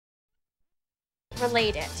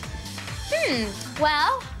related?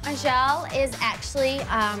 Well, Angèle is actually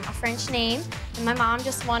a French name, and my mom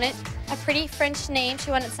just wanted a pretty French name.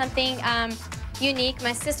 She wanted something unique.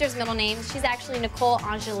 My sister's middle name, she's actually Nicole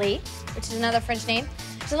Angélie, which is another French name.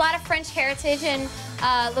 There's a lot of French heritage in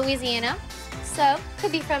Louisiana, so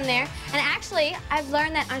could be from there. And actually, I've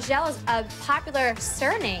learned that Angèle is a popular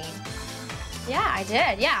surname. Yeah, I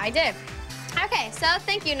did. Okay, so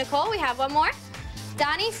thank you, Nicole. We have one more.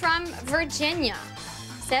 Donnie from Virginia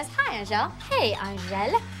says, hi, Angèle. Hey,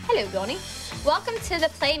 Angèle. Hello, Donnie. Welcome to the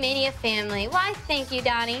Playmania family. Why, thank you,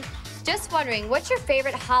 Donnie. Just wondering, what's your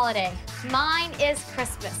favorite holiday? Mine is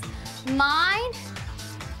Christmas. Mine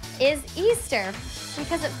is Easter,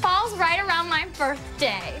 because it falls right around my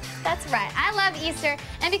birthday. That's right. I love Easter,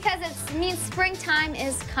 and because it means springtime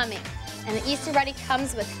is coming. And the Easter Bunny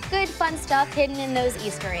comes with good, fun stuff hidden in those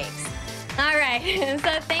Easter eggs. All right,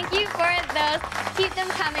 so thank you for those. Keep them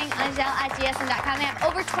coming, Angèle@gsn.com. They have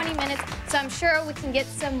over 20 minutes, so I'm sure we can get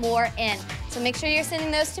some more in. So make sure you're sending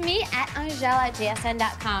those to me at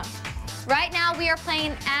Angèle@gsn.com. Right now, we are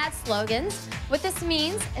playing ad slogans. What this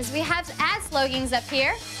means is we have ad slogans up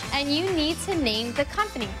here, and you need to name the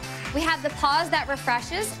company. We have the pause that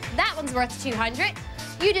refreshes. That one's worth $200.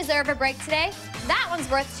 You deserve a break today. That one's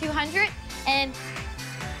worth $200. And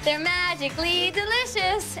they're magically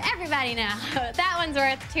delicious. Everybody now. That one's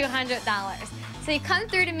worth $200. So you come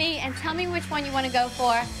through to me and tell me which one you want to go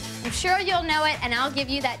for. I'm sure you'll know it, and I'll give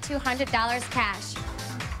you that $200 cash.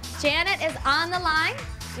 Janet is on the line.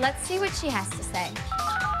 Let's see what she has to say.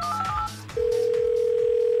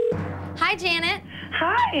 Hi, Janet.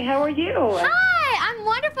 Hi, how are you? Hi, I'm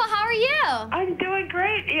wonderful. How are you? I'm doing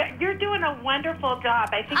great. You're doing a wonderful job.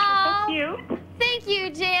 I think you're so cute. Thank you,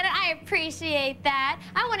 Janet. I appreciate that.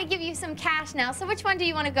 I want to give you some cash now, so which one do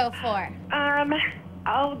you want to go for?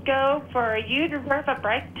 I'll go for You Deserve a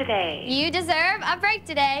Break Today. You deserve a break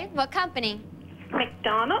today. What company?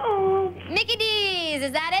 McDonald's. Mickey D's,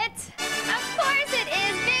 is that it? Of course it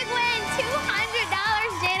is. Big win,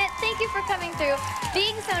 $200, Janet. Thank you for coming through,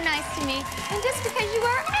 being so nice to me. And just because you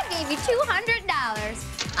were, I gave you $200.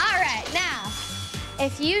 All right, now,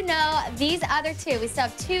 if you know these other two, we still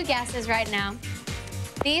have two guesses right now.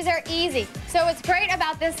 These are easy. So what's great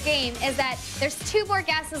about this game is that there's two more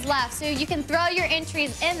guesses left, so you can throw your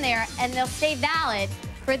entries in there and they'll stay valid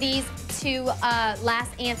for these two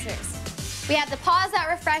last answers. We have the pause that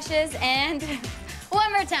refreshes, and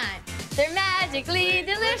one more time. They're magically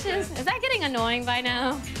delicious. Is that getting annoying by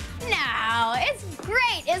now? No, it's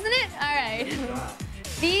great, isn't it? All right.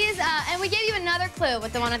 These, and we gave you another clue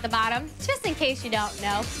with the one at the bottom, just in case you don't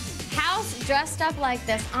know. House dressed up like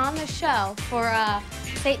this on the show for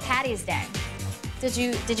St. Patty's Day. Did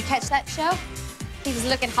you catch that show? He was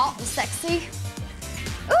looking hot and sexy.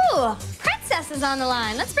 Ooh, Princess is on the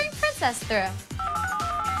line. Let's bring Princess through.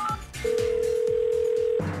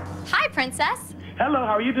 Hi, Princess. Hello,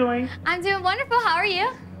 how are you doing? I'm doing wonderful. How are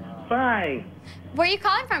you? Fine. Where are you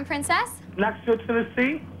calling from, Princess? Knoxville,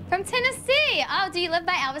 Tennessee? From Tennessee. Oh, do you live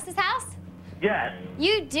by Elvis's house? Yes.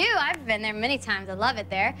 You do. I've been there many times. I love it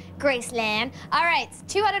there. Graceland. All right,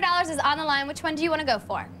 $200 is on the line. Which one do you want to go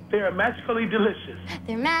for? They're magically delicious.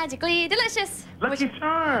 They're magically delicious. Lucky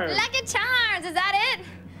Charms. Lucky Charms. Is that it?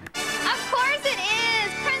 Of course it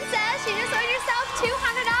is. Princess, you just earned yourself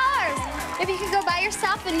 $200. Maybe you could go buy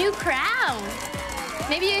yourself a new crown.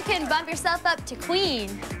 Maybe you can bump yourself up to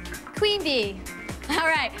Queen. Queen Bee. All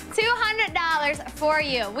right, $200 for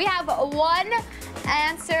you. We have one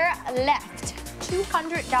answer left.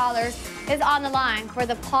 $200 is on the line for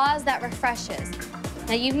the pause that refreshes.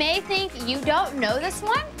 Now, you may think you don't know this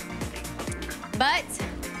one, but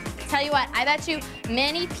tell you what, I bet you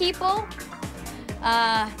many people,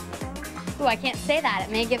 ooh, I can't say that.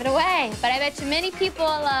 It may give it away, but I bet you many people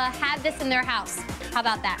have this in their house. How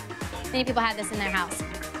about that? Many people have this in their house.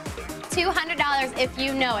 $200 if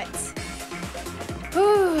you know it.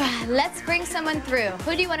 Ooh, let's bring someone through.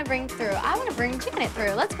 Who do you want to bring through? I want to bring Janet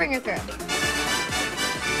through. Let's bring her through.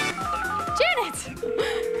 Janet!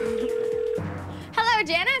 Hello,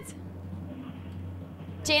 Janet.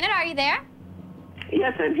 Janet, are you there?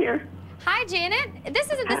 Yes, I'm here. Hi, Janet. This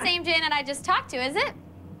isn't the same Janet I just talked to, is it?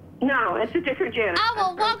 No, it's a different Janet. Oh,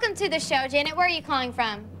 well, welcome to the show, Janet. Where are you calling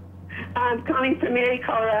from? I'm calling from Mary,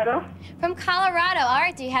 Colorado. From Colorado. All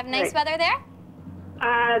right, do you have nice weather there?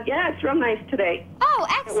 Yeah, it's real nice today. Oh,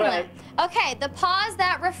 excellent. Okay, the pause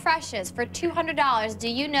that refreshes for $200. Do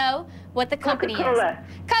you know what the company is?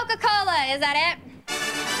 Coca-Cola, is that it?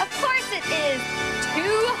 Of course it is.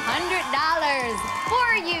 $200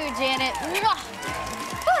 for you, Janet.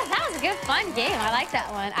 Ooh, that was a good, fun game. I like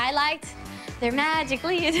that one. I liked They're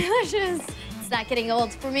magically delicious. It's not getting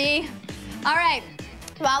old for me. All right,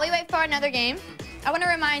 while we wait for another game, I want to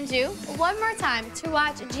remind you one more time to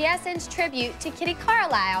watch GSN's tribute to Kitty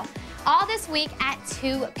Carlisle all this week at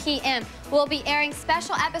 2 p.m. We'll be airing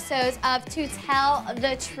special episodes of To Tell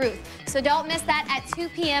the Truth. So don't miss that at 2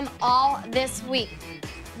 p.m. all this week.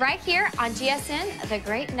 Right here on GSN, the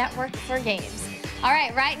great network for games. All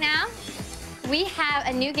right, right now, we have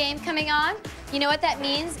a new game coming on. You know what that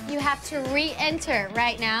means? You have to re-enter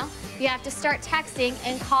right now. You have to start texting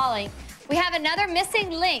and calling. We have another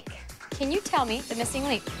missing link. Can you tell me the missing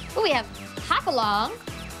link? Oh, we have Hop Along.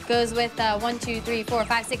 Goes with 1, 2, 3, 4,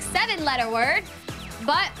 5, 6, 7 letter word.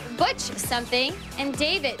 But Butch something and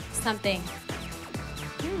David something.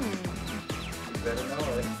 You better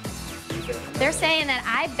know it. They're saying that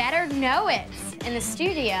I better know it in the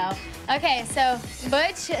studio. Okay, so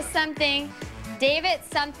Butch something, David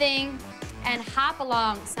something, and Hop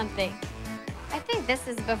Along something. I think this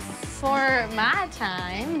is before my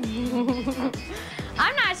time.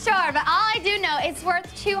 I'm not sure, but all I do know, it's worth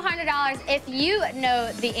 $200 if you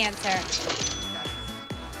know the answer.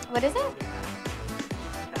 What is it?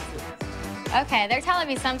 Okay, they're telling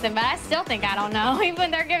me something, but I still think I don't know, even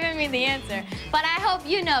when they're giving me the answer. But I hope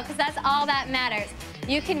you know, because that's all that matters.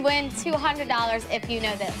 You can win $200 if you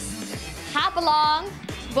know this. Hop Along,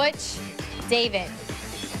 Butch, David.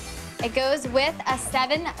 It goes with a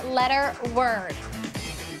 7-letter word.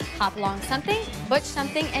 Hop Along something, Butch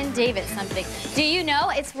something, and David something. Do you know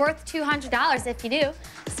it's worth $200 if you do?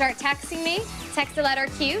 Start texting me. Text the letter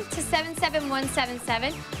Q to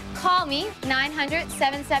 77177. Call me,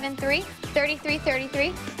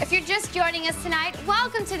 900-773-3333. If you're just joining us tonight,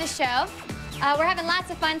 welcome to the show. We're having lots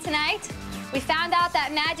of fun tonight. We found out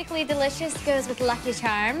that Magically Delicious goes with Lucky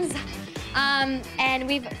Charms. And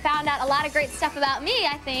we've found out a lot of great stuff about me,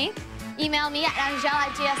 I think. Email me at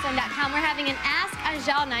angelle@gsn.com. We're having an Ask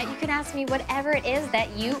Angelle night. You can ask me whatever it is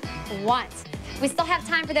that you want. We still have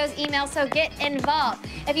time for those emails, so get involved.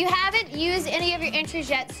 If you haven't used any of your entries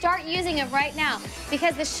yet, start using them right now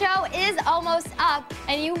because the show is almost up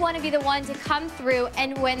and you want to be the one to come through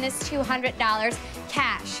and win this $200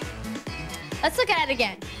 cash. Let's look at it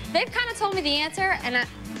again. They've kind of told me the answer and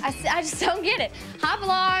I just don't get it. Hop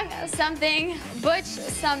Along something, Butch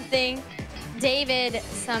something, David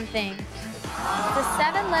something. It's a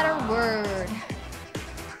 7-letter word.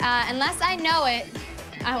 Unless I know it,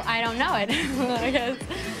 I don't know it, I guess.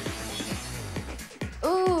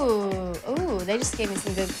 Ooh, they just gave me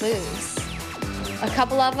some good clues. A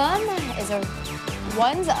couple of them is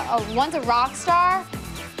one's a rock star,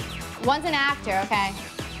 one's an actor, okay.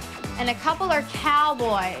 And a couple are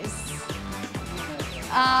cowboys.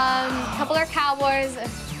 A couple are cowboys.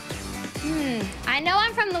 I know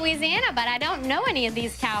I'm from Louisiana, but I don't know any of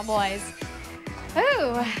these cowboys.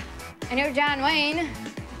 Ooh, I know John Wayne.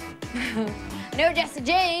 I know Jesse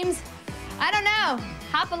James. I don't know.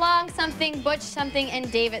 Hop Along something, Butch something,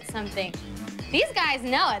 and David something. These guys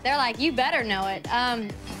know it. They're like, you better know it.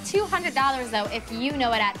 $200 though if you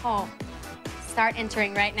know it at home. Start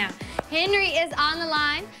entering right now. Henry is on the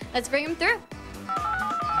line. Let's bring him through.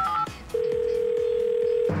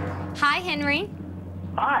 Hi, Henry.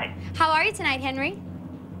 Hi. How are you tonight, Henry?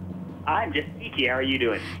 I'm just peachy. How are you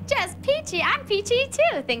doing? Just peachy. I'm peachy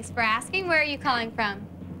too. Thanks for asking. Where are you calling from?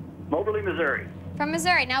 Moberly, Missouri. From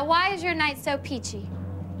Missouri. Now, why is your night so peachy?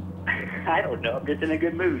 I don't know. I'm just in a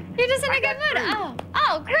good mood. You're just in a good mood.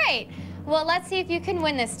 Oh, great. Well, let's see if you can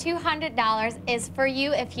win this. $200 is for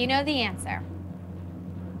you if you know the answer.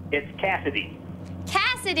 It's Cassidy.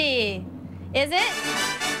 Cassidy. Is it?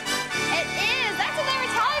 It is. That's what they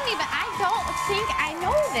were telling me, but I don't think I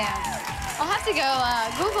know them. I'll have to go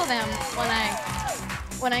Google them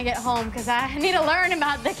when I get home because I need to learn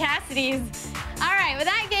about the Cassidys. All right, well,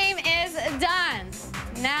 that game is done.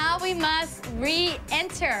 Now we must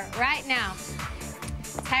re-enter right now.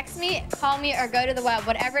 Text me, call me, or go to the web,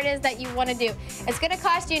 whatever it is that you want to do. It's going to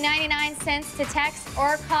cost you 99 cents to text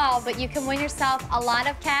or call, but you can win yourself a lot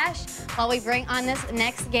of cash while we bring on this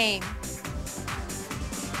next game.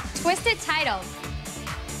 Twisted title.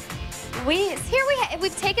 We've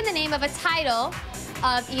taken the name of a title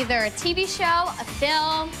of either a TV show, a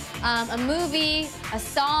film, a movie, a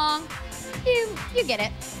song. You get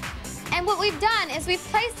it. And what we've done is we've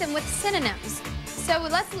placed them with synonyms. So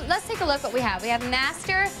let's take a look what we have. We have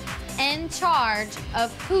master in charge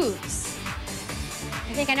of hoops.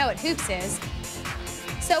 I think I know what hoops is.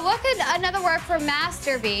 So what could another word for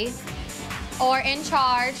master be, or in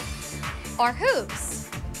charge, or hoops?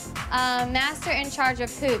 Master in charge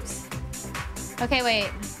of hoops. Okay, wait,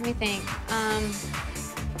 let me think.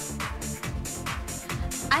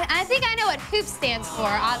 I think I know what hoops stands for,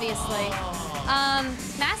 obviously.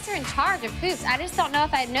 Master in Charge of Hoops. I just don't know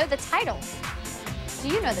if I know the title. Do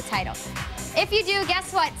you know the title? If you do,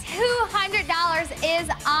 guess what? $200 is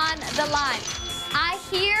on the line. I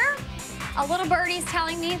hear a little birdie's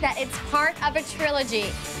telling me that it's part of a trilogy.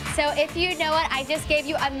 So if you know it, I just gave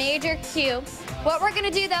you a major cue. What we're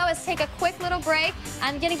gonna do though is take a quick little break.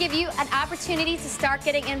 I'm gonna give you an opportunity to start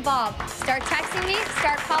getting involved. Start texting me,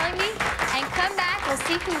 start calling me, and come back. We'll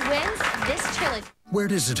see who wins this trilogy. Where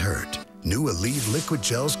does it hurt? New Aleve liquid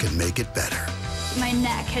gels can make it better. My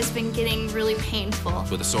neck has been getting really painful.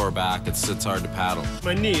 With a sore back, it's hard to paddle.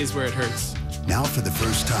 My knee is where it hurts. Now for the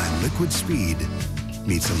first time, liquid speed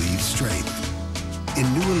meets Aleve strength.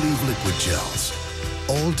 In new Aleve liquid gels,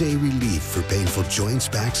 all-day relief for painful joints,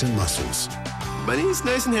 backs, and muscles. My knee's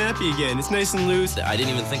nice and happy again. It's nice and loose. I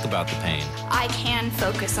didn't even think about the pain. I can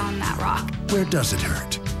focus on that rock. Where does it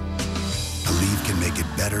hurt? Aleve can make it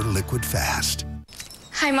better liquid fast.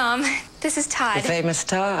 Hi, Mom. This is Todd. The famous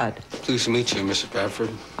Todd. Pleased to meet you, Mrs. Bradford.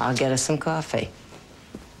 I'll get us some coffee.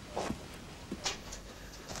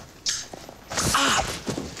 Ah!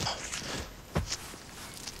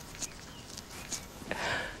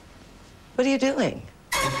 What are you doing?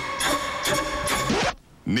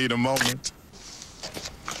 Need a moment?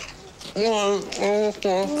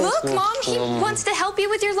 Look, Mom, he wants to help you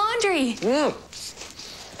with your laundry.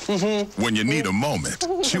 When you need a moment,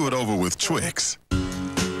 chew it over with Twix.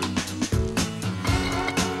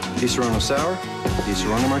 Di Serrano Sour, Di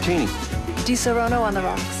Serrano Martini. Di Serrano on the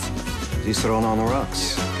rocks. Di Serrano on the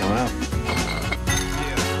rocks. Coming up.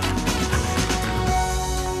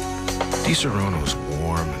 Di Serrano's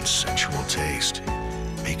warm and sensual taste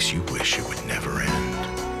makes you wish it would never end.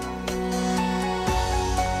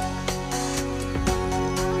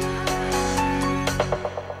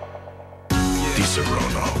 Di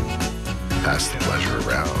Serrano. Pass the pleasure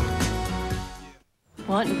around.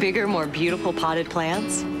 Want bigger, more beautiful potted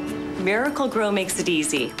plants? Miracle Grow makes it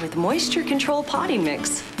easy with moisture control potting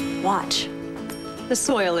mix. Watch. The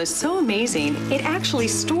soil is so amazing, it actually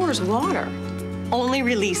stores water, only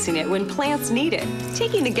releasing it when plants need it,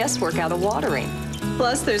 taking the guesswork out of watering.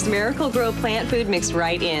 Plus, there's Miracle Grow plant food mixed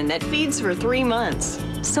right in that feeds for 3 months.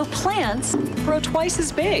 So plants grow twice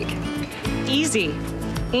as big. Easy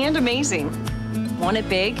and amazing. Want it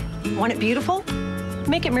big? Want it beautiful?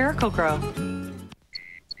 Make it Miracle Grow.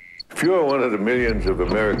 If you're one of the millions of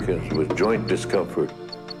Americans with joint discomfort,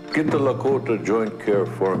 get the Lakota Joint Care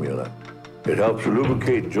Formula. It helps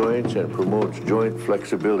lubricate joints and promotes joint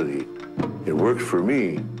flexibility. It works for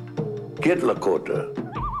me. Get Lakota.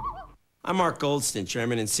 I'm Mark Goldston,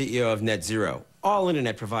 Chairman and CEO of NetZero. All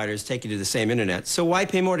internet providers take you to the same internet, so why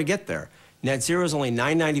pay more to get there? NetZero is only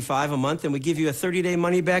 $9.95 a month, and we give you a 30-day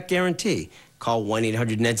money-back guarantee. Call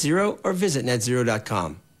 1-800-NET-ZERO or visit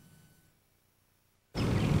netzero.com.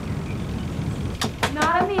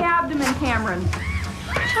 Not in the abdomen, Cameron.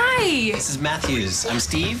 Hi. This is Matthews. I'm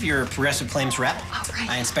Steve, your Progressive Claims rep. All right.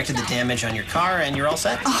 I inspected the damage on your car, and you're all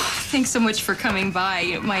set. Oh, thanks so much for coming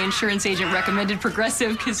by. My insurance agent recommended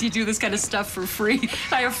Progressive because you do this kind of stuff for free.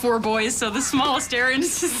 I have 4 boys, so the smallest errand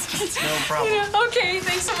is just... No problem. Yeah, okay,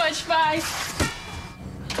 thanks so much. Bye.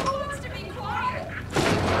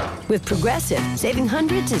 With Progressive, saving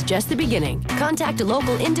hundreds is just the beginning. Contact a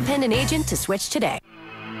local independent agent to switch today.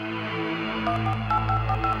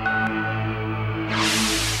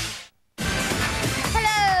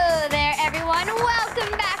 Hello there, everyone.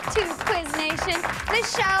 Welcome back to Quiz Nation, the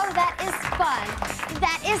show that is fun,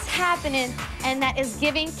 that is happening, and that is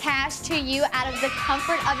giving cash to you out of the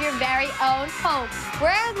comfort of your very own home.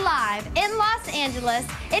 We're live in Los Angeles.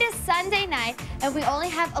 It is Sunday night, and we only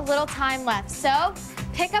have a little time left. So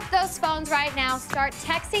pick up those phones right now, start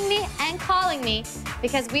texting me and calling me,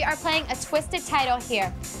 because we are playing a twisted title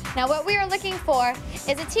here. Now, what we are looking for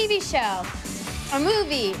is a TV show, a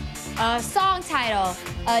movie, a song title,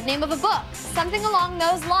 a name of a book, something along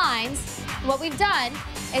those lines. What we've done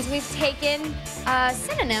is we've taken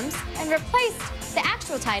synonyms and replaced the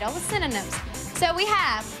actual title with synonyms. So we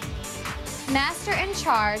have Master in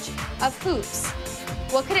Charge of Hoops.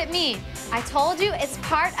 What could it mean? I told you it's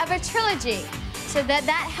part of a trilogy. So that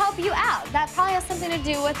help you out. That probably has something to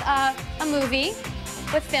do with a movie,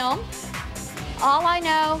 with film. All I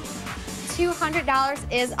know,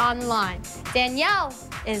 $200 is on the line. Danielle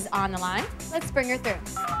is on the line. Let's bring her through.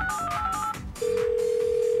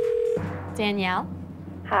 Danielle.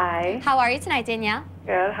 Hi. How are you tonight, Danielle?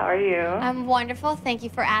 Good. How are you? I'm wonderful. Thank you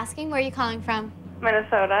for asking. Where are you calling from?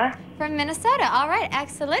 Minnesota. From Minnesota. All right,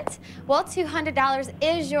 excellent. Well, $200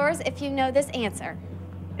 is yours if you know this answer.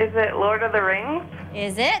 Is it Lord of the Rings?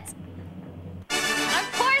 Is it?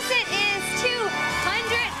 Of course it is.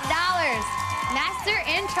 $200. Master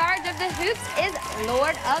in in charge of the hoops is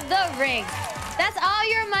Lord of the Rings. That's all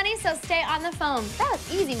your money, so stay on the phone. That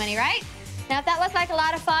was easy money, right? Now, if that looked like a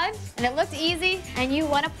lot of fun and it looked easy and you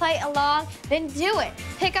want to play along, then do it.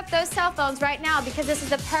 Pick up those cell phones right now because this is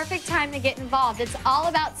the perfect time to get involved. It's all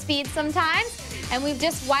about speed sometimes, and we've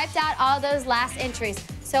just wiped out all those last entries.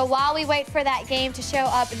 So while we wait for that game to show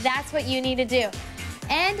up, that's what you need to do.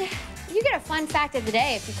 And you get a fun fact of the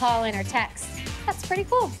day if you call in or text. That's pretty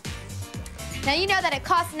cool. Now, you know that it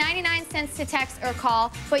costs 99 cents to text or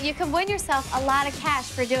call, but you can win yourself a lot of cash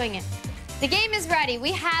for doing it. The game is ready.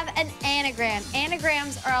 We have an anagram.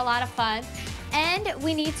 Anagrams are a lot of fun, and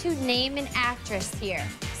we need to name an actress here.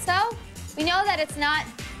 So, we know that it's not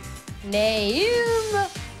Naeem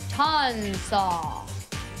Tansa.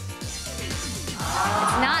 It's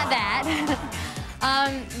not that.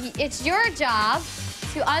 It's your job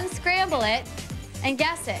to unscramble it and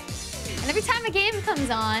guess it. And every time a game comes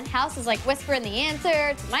on, House is like whispering the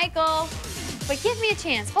answer to Michael. But give me a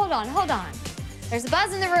chance. Hold on, hold on. There's a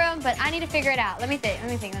buzz in the room, but I need to figure it out. Let me think. I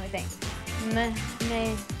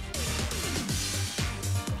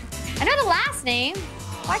know the last name.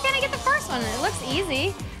 Why can't I get the first one? It looks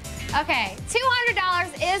easy. Okay,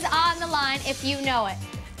 $200 is on the line if you know it.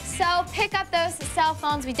 So pick up those cell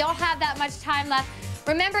phones. We don't have that much time left.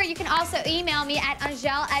 Remember, you can also email me at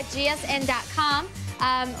angel@gsn.com.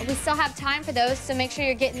 We still have time for those, so make sure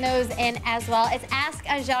you're getting those in as well. It's Ask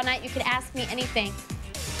Angel Night. You can ask me anything.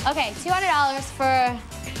 Okay, $200 for, I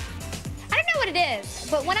don't know what it is,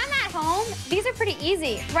 but when I'm at home, these are pretty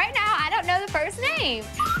easy. Right now, I don't know the first name.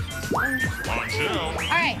 All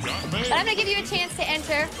right, but I'm gonna give you a chance to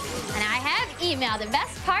enter, and I have email, the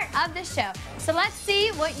best part of the show. So let's see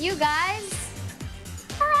what you guys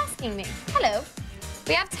are asking me. Hello,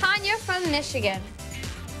 we have Tanya from Michigan.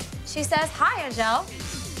 She says, hi, Angel.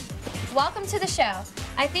 Welcome to the show.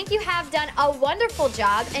 I think you have done a wonderful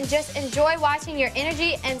job and just enjoy watching your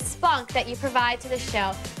energy and spunk that you provide to the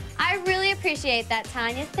show. I really appreciate that,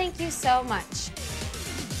 Tanya. Thank you so much.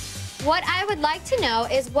 What I would like to know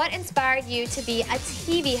is what inspired you to be a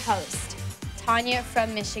TV host? Tanya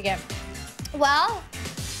from Michigan. Well,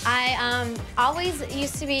 I always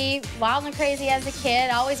used to be wild and crazy as a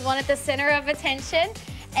kid, always wanted the center of attention,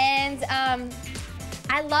 and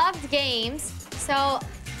I loved games, so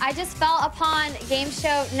I just fell upon Game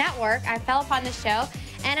Show Network. I fell upon the show,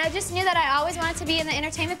 and I just knew that I always wanted to be in the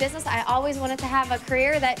entertainment business. I always wanted to have a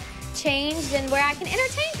career that changed and where I can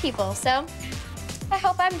entertain people. So I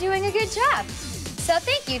hope I'm doing a good job. So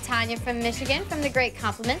thank you, Tanya from Michigan, from the great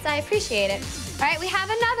compliments. I appreciate it. All right, we have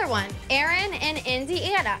another one. Erin in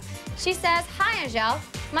Indiana. She says, hi, Angel.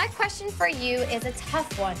 My question for you is a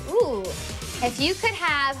tough one. Ooh, if you could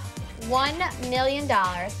have $1 million,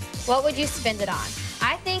 what would you spend it on?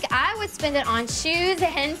 I think I would spend it on shoes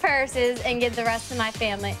and purses and give the rest to my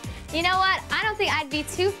family. You know what? I don't think I'd be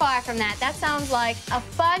too far from that. That sounds like a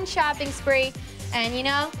fun shopping spree. And you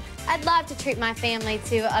know, I'd love to treat my family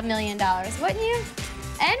to $1 million, wouldn't you?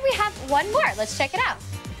 And we have one more. Let's check it out.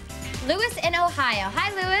 Lewis in Ohio. Hi,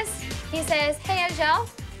 Lewis. He says, hey, Angel,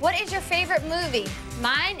 what is your favorite movie?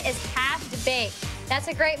 Mine is Half-Baked. That's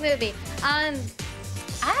a great movie.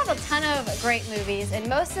 I have a ton of great movies, and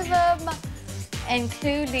most of them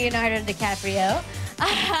include Leonardo DiCaprio.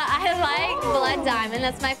 I like Blood Diamond.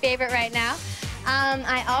 That's my favorite right now.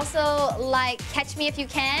 I also like Catch Me If You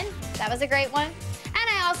Can. That was a great one. And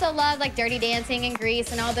I also love like Dirty Dancing and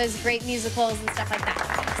Grease and all those great musicals and stuff like that.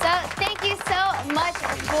 So thank you so much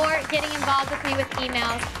for getting involved with me with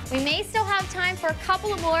emails. We may still have time for a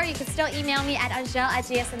couple more. You can still email me at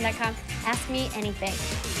angel@gsn.com. Ask me anything.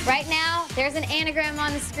 Right now, there's an anagram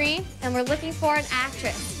on the screen, and we're looking for an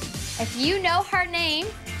actress. If you know her name,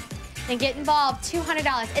 then get involved,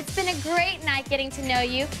 $200. It's been a great night getting to know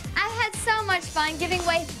you. I've had so much fun giving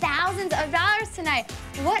away thousands of dollars tonight.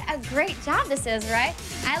 What a great job this is, right?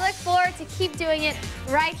 I look forward to keep doing it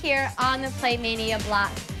right here on the Playmania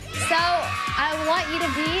block. So I want you to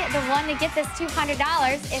be the one to get this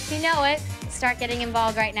 $200. If you know it, start getting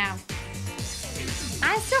involved right now.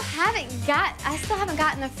 I still haven't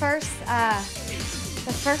gotten the first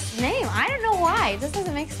name. I don't know why. This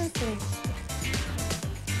doesn't make sense to me.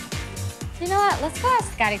 You know what? Let's go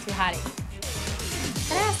ask Scotty Too Hottie.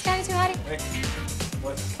 Can I ask Scotty Too Hottie? Hey,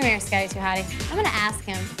 what? Come here, Scotty Too Hottie. I'm gonna ask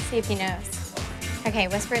him, see if he knows. Okay,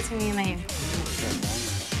 whisper it to me in my ear.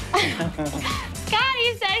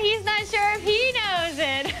 Scotty said he's not sure if he knows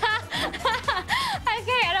it.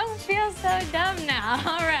 Okay, I don't feel so dumb now.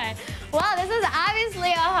 All right. Well, this is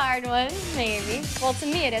obviously a hard one, maybe. Well, to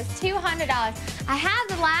me it is $200. I have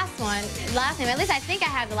the last name. At least I think I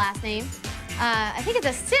have the last name. I think it's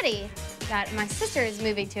a city that my sister is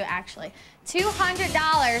moving to, actually.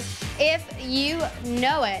 $200 if you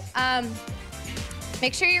know it.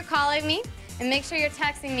 Make sure you're calling me and make sure you're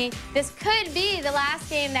texting me. This could be the last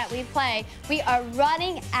game that we play. We are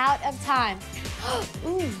running out of time.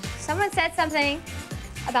 Ooh, someone said something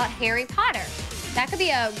about Harry Potter. That could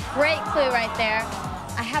be a great clue right there.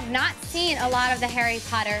 I have not seen a lot of the Harry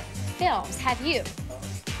Potter films. Have you?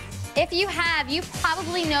 If you have, you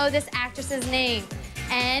probably know this actress's name,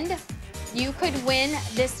 and you could win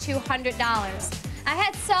this $200. I've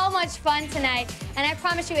had so much fun tonight, and I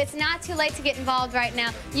promise you it's not too late to get involved right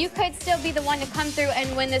now. You could still be the one to come through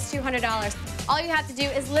and win this $200. All you have to do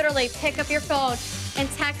is literally pick up your phone and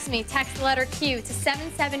text me. Text the letter Q to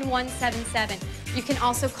 77177. You can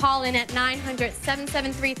also call in at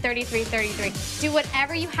 900-773-3333. Do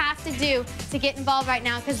whatever you have to do to get involved right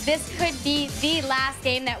now, because this could be the last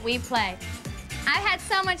game that we play. I've had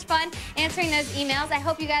so much fun answering those emails. I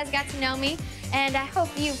hope you guys got to know me, and I hope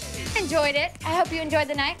you enjoyed it. I hope you enjoyed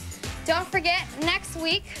the night. Don't forget, next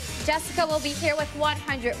week, Jessica will be here with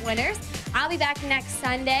 100 winners. I'll be back next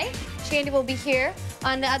Sunday. Shandy will be here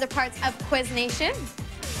on the other parts of Quiz Nation.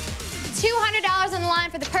 $200 on the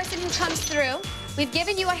line for the person who comes through. We've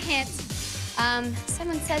given you a hint.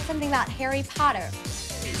 Someone said something about Harry Potter.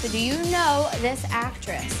 So do you know this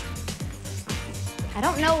actress? I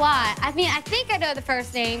don't know why. I mean, I think I know the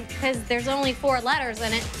first name because there's only 4 letters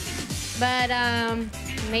in it. But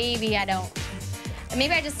maybe I don't.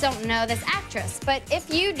 Maybe I just don't know this actress. But if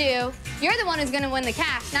you do, you're the one who's going to win the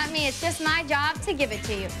cash, not me. It's just my job to give it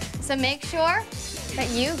to you. So make sure that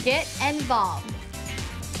you get involved.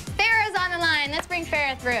 Farrah's on the line. Let's bring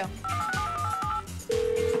Farrah through.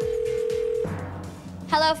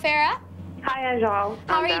 Hello, Farrah. Hi, Angel.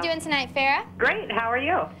 How are you doing tonight, Farrah? Great. How are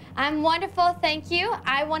you? I'm wonderful, thank you.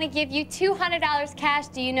 I want to give you $200 cash.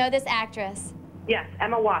 Do you know this actress? Yes,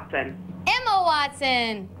 Emma Watson. Emma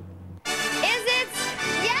Watson. Is it?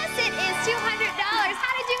 Yes, it is $200.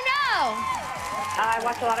 How did you know? I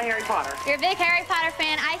watch a lot of Harry Potter. You're a big Harry Potter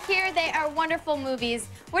fan. I hear they are wonderful movies.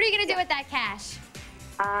 What are you going to do with that cash?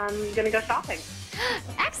 I'm going to go shopping.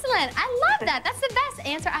 Excellent. I love that. That's the best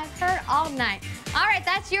answer I've heard all night. All right,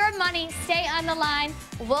 that's your money. Stay on the line.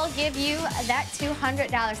 We'll give you that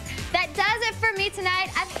 $200. That does it for me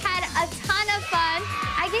tonight. I've had a ton of fun.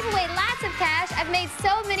 I gave away lots of cash. I've made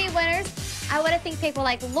so many winners. I want to thank people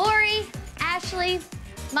like Lori, Ashley,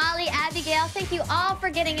 Molly, Abigail. Thank you all for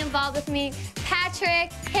getting involved with me.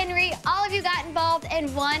 Patrick, Henry, all of you got involved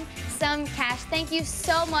and won some cash. Thank you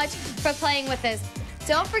so much for playing with us.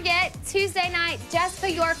 Don't forget, Tuesday night, Jessica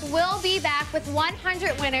York will be back with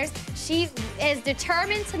 100 winners. She is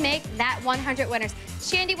determined to make that 100 winners.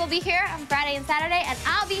 Shandy will be here on Friday and Saturday, and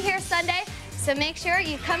I'll be here Sunday. So make sure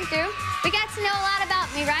you come through. We got to know a lot about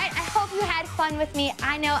me, right? I hope you had fun with me.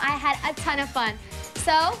 I know I had a ton of fun.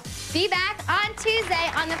 So be back on Tuesday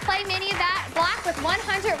on the Play Mania block with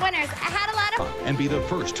 100 winners. I had a lot of fun. And be the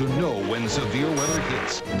first to know when severe weather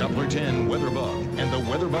hits. Doubler 10 WeatherBug and the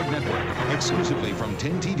WeatherBug Network, exclusively from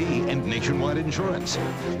 10TD and Nationwide Insurance.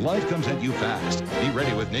 Life comes at you fast. Be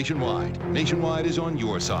ready with Nationwide. Nationwide is on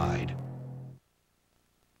your side.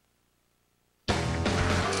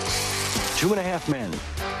 2.5 Men.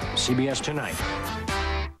 CBS Tonight.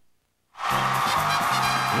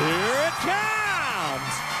 Here it comes!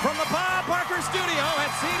 From the Bob Barker Studio at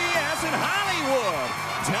CBS in Hollywood.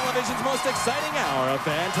 Television's most exciting hour of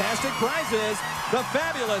fantastic prizes. The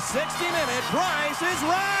fabulous 60-minute Price is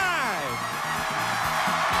Right.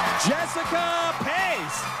 Jessica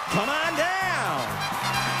Pace, come on down.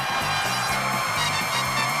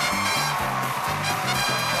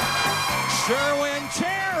 Sherwin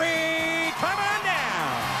Cherry, come on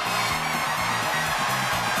down.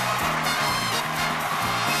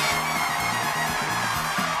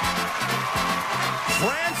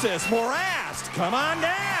 Francis Morast, come on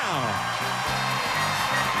down.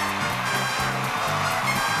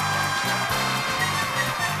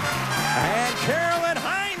 And Carolyn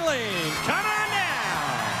Heinlein, come on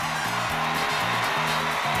down.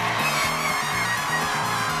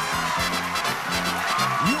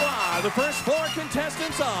 You are the first 4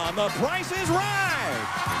 contestants on The Price is Right.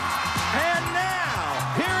 And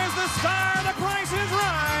now, here is the star of The Price is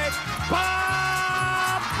Right,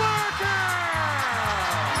 Bob Barker.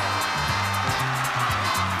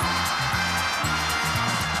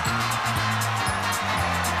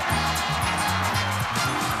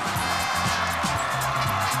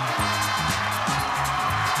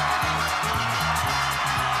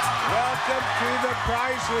 Welcome to The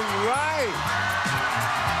Price is Right.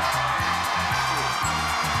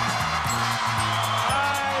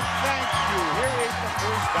 Thank you. Here is the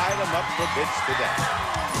first item up for bids today.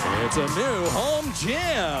 It's a new home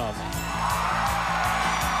gym.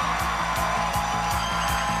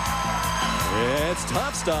 It's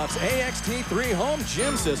Tough Stuff's AXT3 home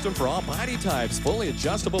gym system for all body types. Fully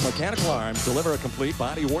adjustable mechanical arms deliver a complete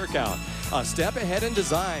body workout. A step ahead in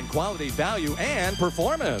design, quality, value, and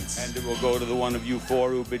performance. And it will go to the one of you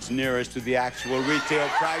four who bids nearest to the actual retail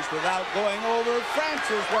price without going over.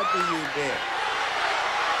 Francis, what do you bid?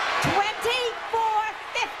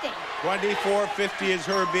 $24.50. $24.50 is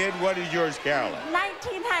her bid. What is yours, Carolyn?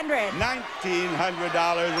 $1,900.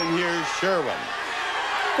 $1,900, and here's Sherwin.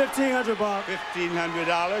 $1,500, Bob.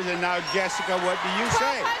 $1,500, and now Jessica, what do you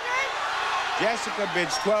say? Jessica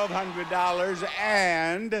bids $1,200,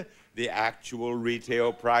 and the actual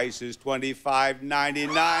retail price is $25.99, and you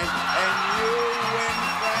win,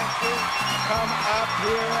 Francis. Come up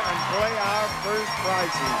here and play our first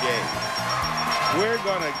pricing game. We're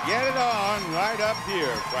going to get it on right up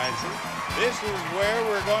here, Francis. This is where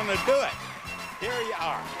we're going to do it. Here you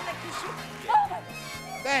are.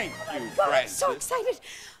 Thank you, Francis. I'm so excited.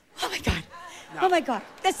 Oh, my God. Oh, my God.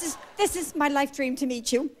 This is my life dream to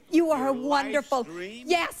meet you. You are wonderful. Dream?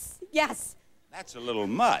 Yes, yes. That's a little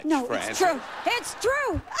much, No, Francis. it's true. It's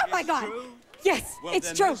true. Oh, my God. True? Yes, Well, it's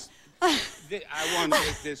then true. I want to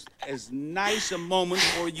make this as nice a moment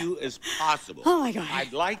for you as possible. Oh, my God.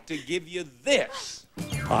 I'd like to give you this.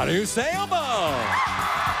 A new sailboat.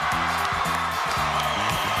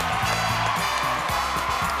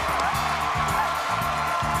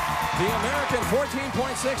 The American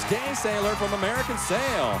 14.6 Day Sailor from American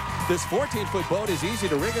Sail. This 14-foot boat is easy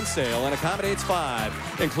to rig and sail and accommodates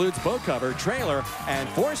 5. Includes boat cover, trailer, and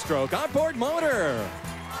 4-stroke outboard motor.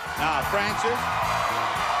 Now, Francis,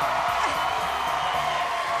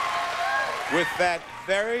 with that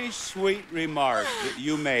very sweet remark that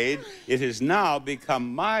you made, it has now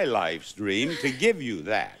become my life's dream to give you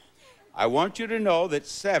that. I want you to know that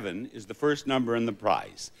 7 is the first number in the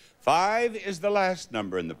prize. 5 is the last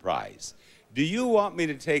number in the prize. Do you want me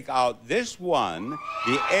to take out this 1,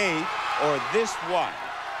 the 8, or this 1?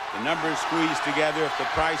 The numbers squeezed together. If the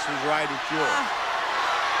price is right, it's yours.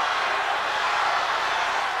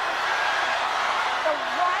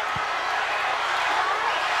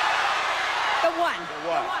 The one. The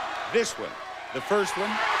one. This one. The first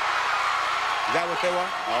one. Is that what they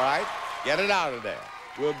want? All right. Get it out of there.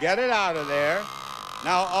 We'll get it out of there.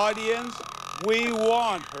 Now, audience, we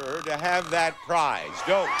want her to have that prize,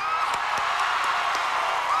 don't we?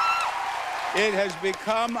 It has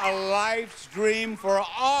become a life's dream for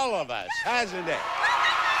all of us, hasn't it?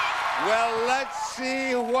 Well, let's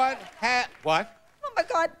see what Oh, my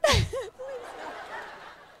God.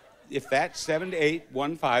 If that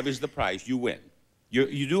 7815 is the price, you win.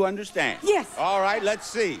 You do understand? Yes. All right, let's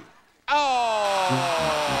see. Oh!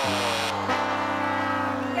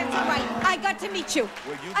 That's all right. I got to meet you.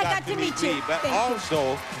 Well, you I got to meet you. me, but Thank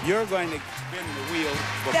also, you're going to spin the wheel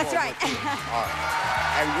before That's right. we do it. All right.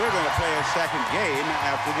 And we're going to play a second game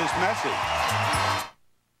after this message.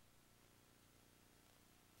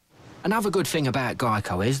 Another good thing about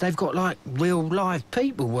Geico is they've got, like, real live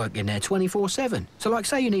people working there 24/7. So, like,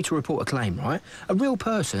 say you need to report a claim, right? A real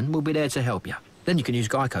person will be there to help you. Then you can use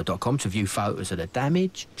Geico.com to view photos of the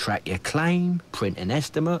damage, track your claim, print an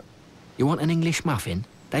estimate. You want an English muffin?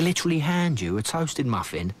 They literally hand you a toasted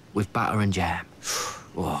muffin with butter and jam.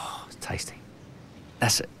 Oh, it's tasty.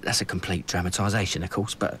 That's a complete dramatisation, of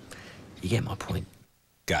course, but you get my point.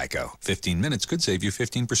 Geico. 15 minutes could save you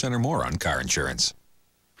 15% or more on car insurance.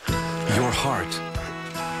 Your heart.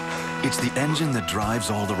 It's the engine that drives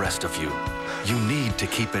all the rest of you. You need to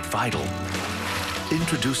keep it vital.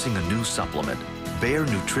 Introducing a new supplement, Bayer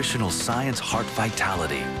Nutritional Science Heart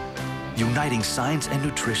Vitality. Uniting science and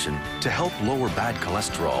nutrition to help lower bad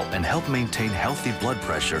cholesterol and help maintain healthy blood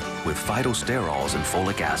pressure with phytosterols and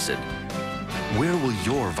folic acid. Where will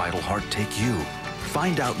your vital heart take you?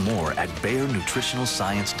 Find out more at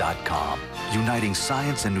BayerNutritionalScience.com. Uniting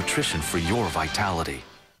science and nutrition for your vitality.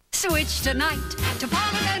 Switch tonight to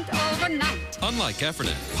Polident Overnight. Unlike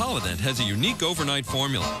Effernet, Polident has a unique overnight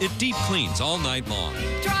formula. It deep cleans all night long.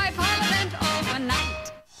 Try Polident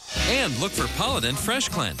Overnight. And look for Polident Fresh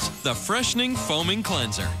Cleanse, the freshening foaming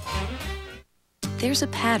cleanser. There's a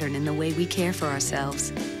pattern in the way we care for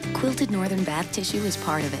ourselves. Quilted Northern Bath Tissue is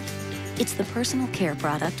part of it. It's the personal care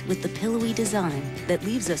product with the pillowy design that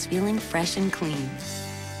leaves us feeling fresh and clean.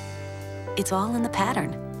 It's all in the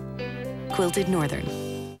pattern. Quilted Northern.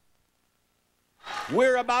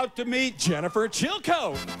 We're about to meet Jennifer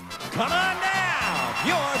Chilcote. Come on now.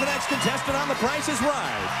 You're the next contestant on The Price is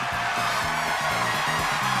Right.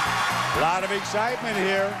 A lot of excitement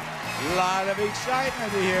here. A lot of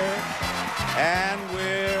excitement here. And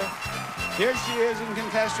we're Here she is in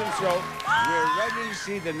contestants row. We're ready to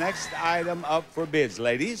see the next item up for bids,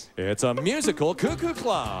 ladies. It's a musical cuckoo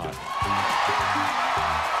clock.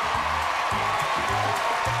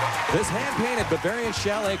 This hand-painted Bavarian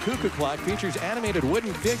chalet cuckoo clock features animated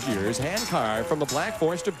wooden figures hand-carved from the Black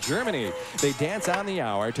Forest of Germany. They dance on the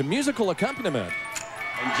hour to musical accompaniment.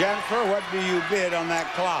 And Jennifer, what do you bid on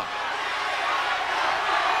that clock?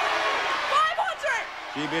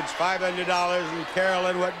 $500. She bids $500. And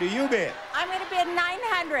Carolyn, what do you bid? I'm going to bid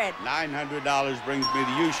 $900. $900 brings me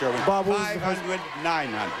to you, Sherwin. Bob, what was 500,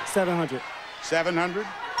 900. 700. 700.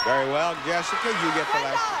 Very well, Jessica, you get the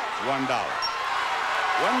last $1. $1,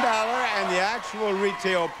 and the actual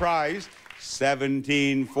retail price,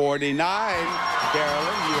 $17.49. Carolyn,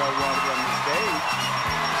 you are wanted on the stage.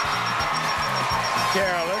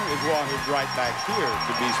 Carolyn is wanted right back here,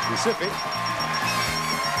 to be specific.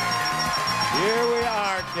 Here we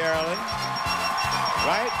are, Carolyn.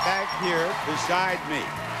 Right back here beside me.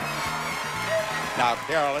 Now,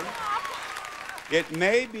 Carolyn, it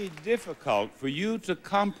may be difficult for you to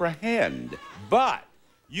comprehend, but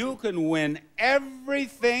you can win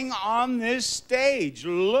everything on this stage.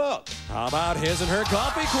 Look. How about his and her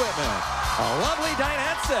golf equipment? A lovely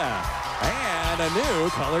dinette set and a new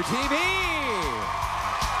color TV.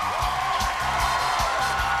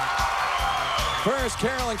 First,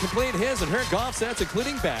 Carolyn complete his and her golf sets,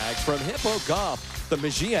 including bags from Hippo Golf. The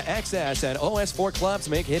Magia XS and OS4 clubs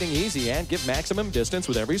make hitting easy and give maximum distance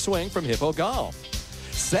with every swing from Hippo Golf.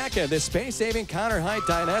 Second, this space-saving counter-height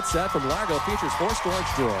dinette set from Largo features 4 storage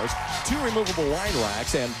drawers, 2 removable wine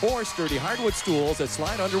racks, and 4 sturdy hardwood stools that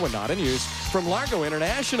slide under when not in use from Largo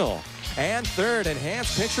International. And third,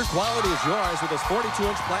 enhanced picture quality is yours with this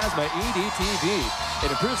 42-inch plasma ED TV.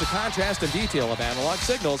 It improves the contrast and detail of analog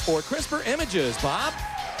signals for crisper images. Bob?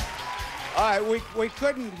 All right, we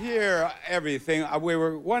couldn't hear everything. We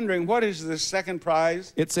were wondering, what is the second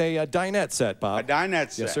prize? It's a dinette set, Bob. A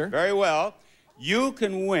dinette set. Yes, sir. Very well. You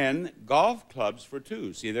can win golf clubs for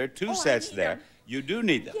 2. See, there are 2 sets there. You do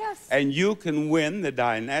need them. Yes. And you can win the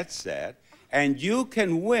dinette set, and you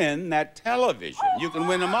can win that television. You can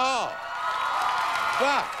win them all.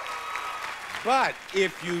 But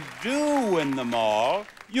if you do win them all,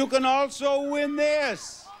 you can also win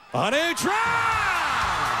this. A new truck!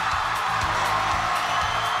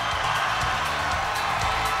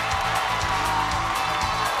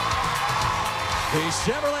 The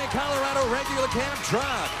Chevrolet Colorado regular cab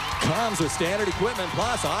truck comes with standard equipment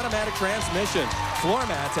plus automatic transmission, floor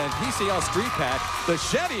mats, and PCL street pack. The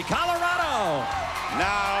Chevy Colorado.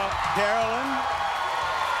 Now, Carolyn,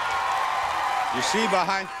 you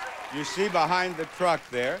see behind the truck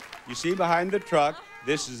there. You see behind the truck.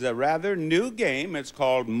 This is a rather new game. It's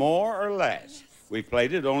called More or Less. We've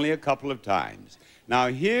played it only a couple of times. Now,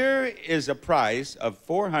 here is a price of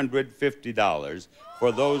 $450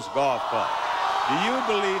 for those golf clubs. Do you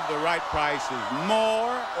believe the right price is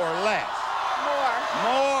more or less? More.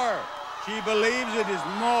 More. She believes it is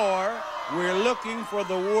more. We're looking for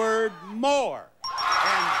the word more.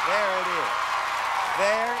 And there it is.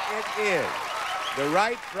 There it is. The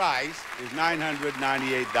right price is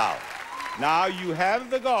 $998. Now you have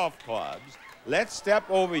the golf clubs. Let's step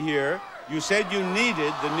over here. You said you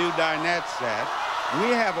needed the new dinette set. We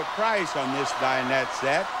have a price on this dinette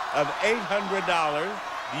set of $800.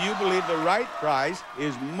 Do you believe the right price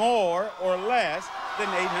is more or less than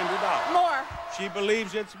 $800? More. She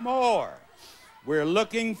believes it's more. We're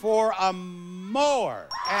looking for a more.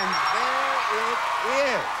 And there it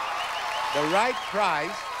is. The right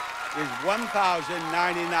price is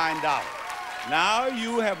 $1,099. Now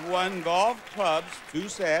you have won golf clubs, 2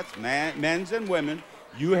 sets, men's and women.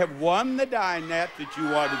 You have won the dinette that you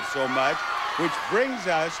wanted so much, which brings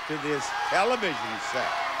us to this television set.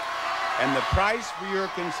 And the price for your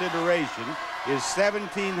consideration is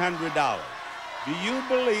 $1,700. Do you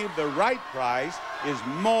believe the right price is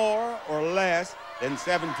more or less than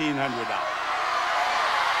 $1,700?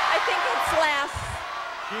 I think it's less.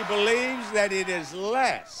 She believes that it is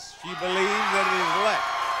less. She believes that it is less.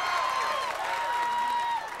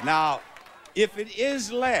 Now, if it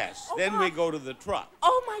is less, then we go to the truck.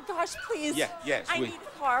 Oh my gosh, please. Yes. I need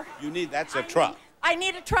a car. That's a truck. I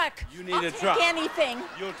need a truck. You need a truck. I'll take anything.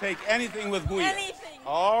 You'll take anything with wheels. Anything.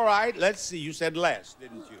 All right, let's see. You said less,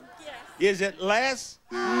 didn't you? Yes. Is it less?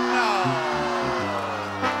 No.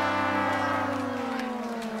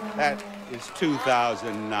 That is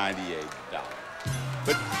 $2,098.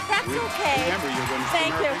 But that's okay. Remember, you're going to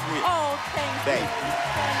thank you. Wheel. Oh, thank you.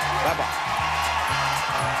 Bye-bye.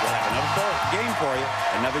 We'll have another game for you.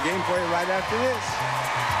 Another game for you right after this.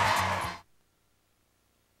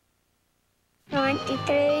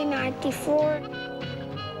 93, 94.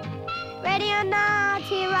 Ready or not,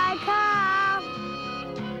 here I come.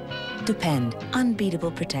 Depend.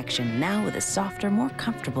 Unbeatable protection, now with a softer, more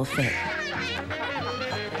comfortable fit.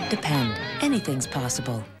 Depend. Anything's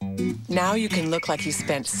possible. Now you can look like you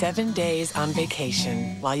spent 7 days on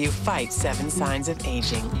vacation while you fight 7 signs of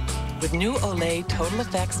aging. With new Olay Total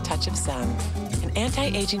Effects Touch of Sun, an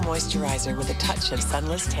anti-aging moisturizer with a touch of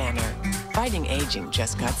sunless tanner. Fighting aging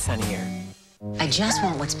just got sunnier. I just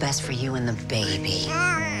want what's best for you and the baby.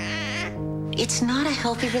 It's not a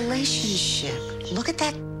healthy relationship. Look at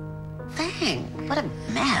that thing. What a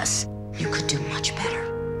mess. You could do much better.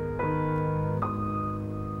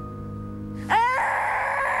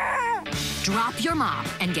 Drop your mop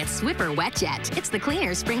and get Swiffer Wet Jet. It's the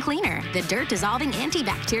cleaner spring cleaner. The dirt-dissolving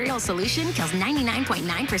antibacterial solution kills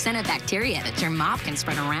 99.9% of bacteria that your mop can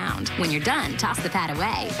spread around. When you're done, toss the pad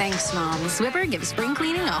away. Thanks, Mom. Swiffer gives spring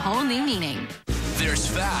cleaning a whole new meaning. There's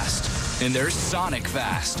fast, and there's Sonic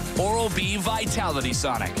Fast. Oral-B Vitality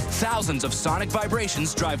Sonic. Thousands of sonic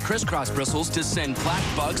vibrations drive crisscross bristles to send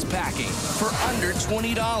plaque bugs packing for under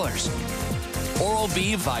 $20.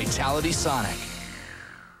 Oral-B Vitality Sonic.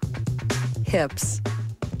 Hips.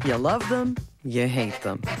 You love them, you hate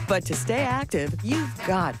them. But to stay active, you've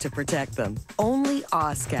got to protect them. Only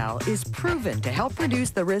Oscal is proven to help reduce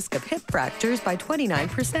the risk of hip fractures by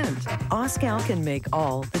 29%. Oscal can make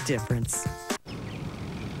all the difference.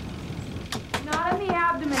 Not in the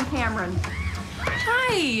abdomen, Cameron.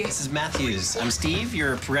 Hi. Mrs. Matthews, I'm Steve,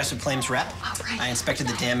 your Progressive Claims rep. All right. I inspected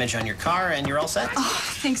the damage on your car, and you're all set. Oh,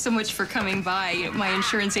 thanks so much for coming by. My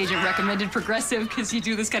insurance agent recommended Progressive because you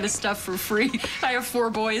do this kind of stuff for free. I have 4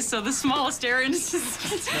 boys, so the smallest errand is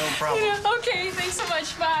just... No problem. Yeah, okay, thanks so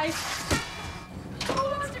much. Bye.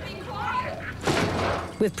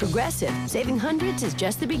 With Progressive, saving hundreds is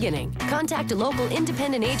just the beginning. Contact a local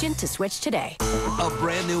independent agent to switch today. A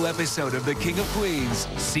brand new episode of The King of Queens,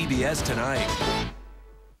 CBS tonight.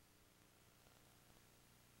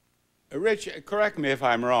 Rich, correct me if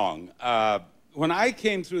I'm wrong. When I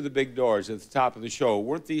came through the big doors at the top of the show,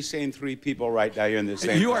 weren't these same 3 people right now here in the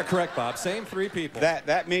same You place? are correct, Bob. Same 3 people.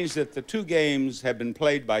 That means that the 2 games have been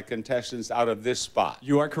played by contestants out of this spot.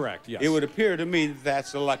 You are correct, yes. It would appear to me that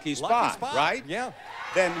that's a lucky spot, right? Yeah.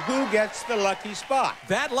 Then who gets the lucky spot?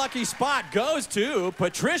 That lucky spot goes to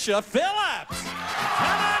Patricia Phillips.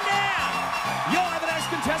 Come on down. You'll have the next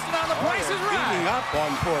contestant on The Price is Right. Beating up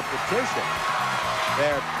on poor Patricia.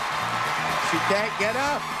 She can't get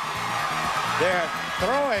up. They're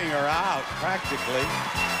throwing her out, practically.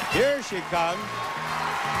 Here she comes.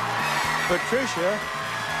 Patricia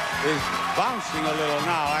is bouncing a little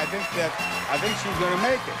now. I think she's going to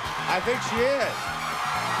make it. I think she is.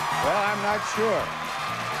 Well, I'm not sure.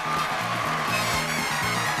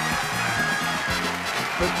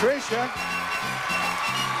 Patricia,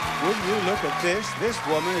 wouldn't you look at this? This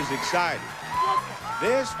woman is excited.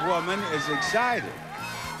 This woman is excited.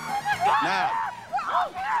 Now,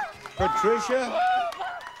 Patricia,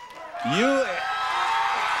 you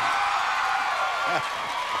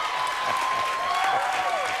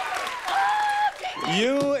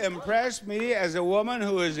impress me as a woman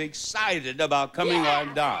who is excited about coming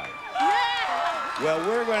on down. Well,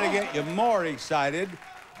 we're going to get you more excited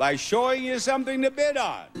by showing you something to bid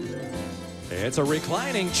on. It's a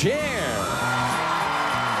reclining chair.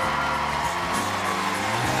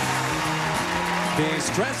 The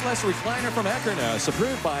stressless recliner from Equinus,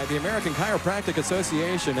 approved by the American Chiropractic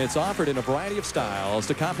Association. It's offered in a variety of styles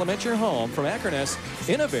to complement your home from Equinus,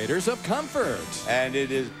 innovators of comfort. And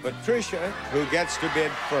it is Patricia who gets to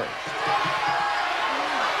bid first.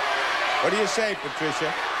 What do you say,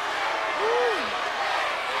 Patricia?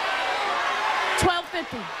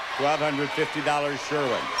 $1,250. $1,250,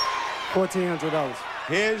 Sherwin. $1,400.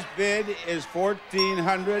 His bid is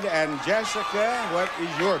 $1,400, and Jessica, what is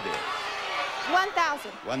your bid?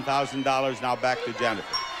 $1,000. $1,000. Now back to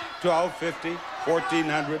Jennifer. $1,250,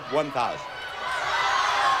 $1,400, $1,000.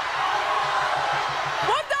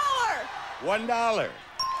 $1.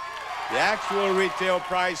 The actual retail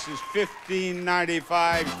price is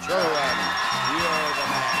 $15.95. Sherwin, you're the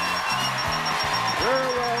man.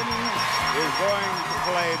 Sherwin is going to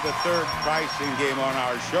play the 3rd pricing game on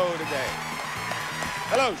our show today.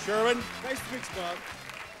 Hello, Sherwin. Nice to meet you, Bob.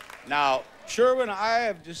 Now, Sherwin, I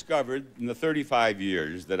have discovered in the 35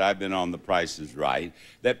 years that I've been on The Price is Right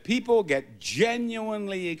that people get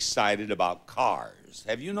genuinely excited about cars.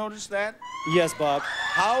 Have you noticed that? Yes, Bob.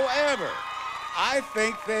 However, I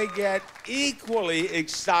think they get equally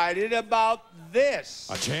excited about this.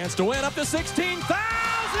 A chance to win up to $16,000.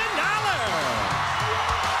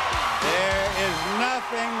 There is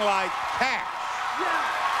nothing like cash.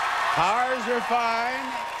 Cars are fine,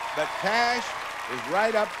 but cash is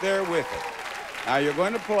right up there with it. Now you're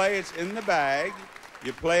going to play, it's in the bag.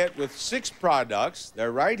 You play it with 6 products.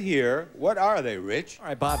 They're right here. What are they, Rich? All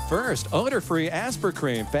right, Bob, first, odor-free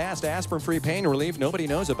Aspirin. Fast, aspirin-free pain relief nobody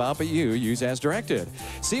knows about but you. Use as directed.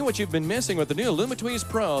 See what you've been missing with the new LumiTweeze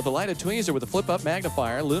Pro, the lighted tweezer with a flip-up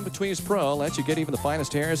magnifier. LumiTweeze Pro lets you get even the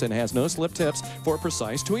finest hairs and has no slip tips for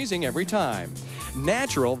precise tweezing every time.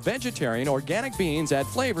 Natural, vegetarian, organic beans add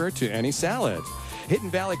flavor to any salad.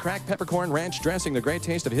 Hidden Valley Cracked Peppercorn Ranch Dressing, the great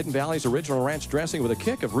taste of Hidden Valley's original ranch dressing with a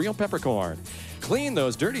kick of real peppercorn. Clean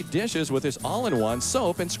those dirty dishes with this all-in-one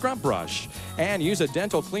soap and scrub brush. And use a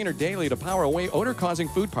dental cleaner daily to power away odor-causing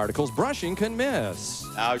food particles brushing can miss.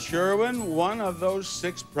 Now, Sherwin, one of those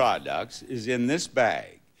 6 products is in this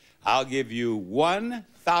bag. I'll give you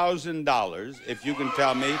 $1,000 if you can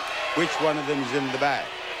tell me which one of them is in the bag.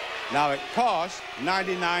 Now, it costs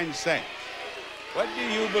 99 cents. What do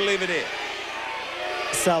you believe it is?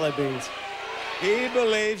 Salad beans. He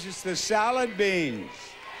believes it's the salad beans.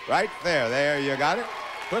 Right there. There, you got it?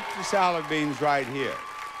 Put the salad beans right here.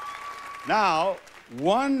 Now,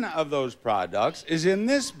 one of those products is in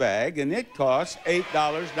this bag, and it costs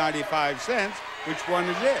 $8.95. Which one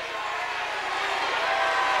is it?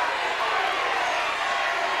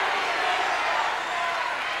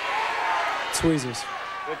 Tweezers.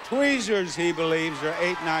 The tweezers, he believes, are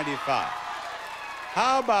 $8.95.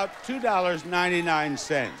 How about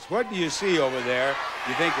 $2.99? What do you see over there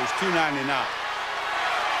you think is $2.99?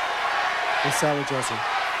 The salad dressing.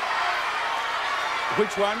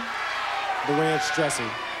 Which one? The ranch dressing.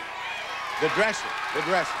 The dressing. The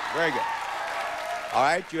dressing. Very good. All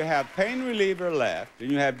right, you have pain reliever left, and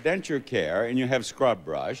you have denture care, and you have scrub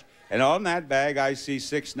brush. And on that bag, I see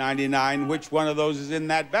 $6.99. Which one of those is in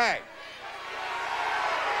that bag?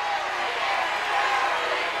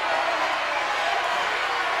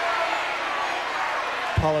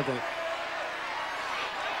 Polident.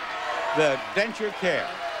 The denture care.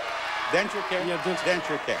 Denture care? Yeah,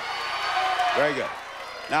 denture care. Very good.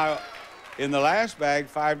 Now, in the last bag,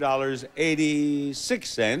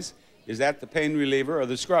 $5.86. Is that the pain reliever or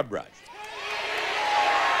the scrub brush?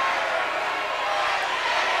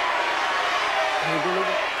 Pain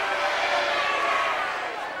reliever.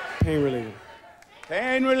 Pain reliever.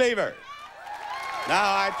 Pain reliever.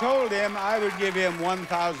 Now, I told him I would give him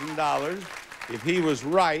 $1,000 if he was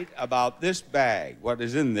right about this bag, what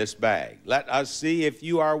is in this bag. Let us see if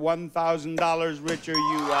you are $1,000 richer.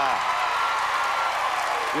 You are.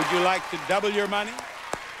 Would you like to double your money?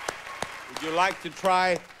 Would you like to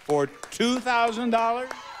try for $2,000? Or do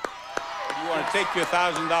you want to take your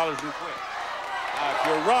 $1,000 and quit? Now, if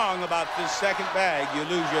you're wrong about this second bag, you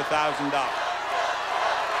lose your $1,000.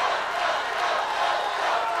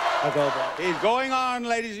 I'll go back. He's going on,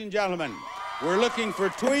 ladies and gentlemen. We're looking for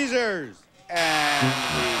tweezers. And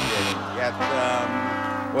he didn't get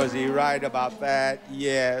them. Was he right about that?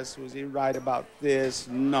 Yes. Was he right about this?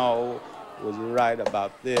 No. Was he right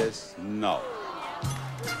about this? No.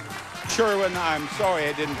 Sherwin, I'm sorry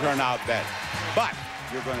it didn't turn out better. But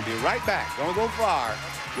you're going to be right back. Don't go far.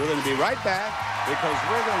 You're going to be right back because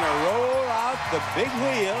we're going to roll out the big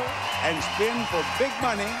wheel and spin for big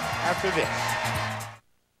money after this.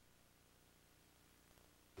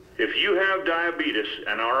 If you have diabetes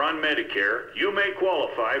and are on Medicare, you may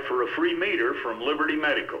qualify for a free meter from Liberty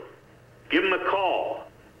Medical. Give them a call.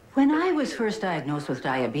 When I was first diagnosed with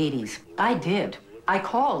diabetes, I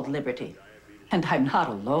called Liberty. And I'm not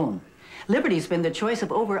alone. Liberty's been the choice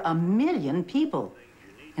of over 1 million people.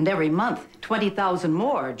 And every month, 20,000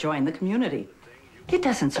 more join the community. It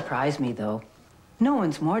doesn't surprise me, though. No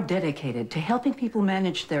one's more dedicated to helping people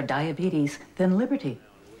manage their diabetes than Liberty.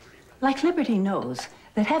 Like Liberty knows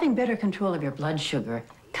that having better control of your blood sugar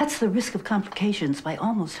cuts the risk of complications by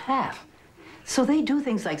almost half. So they do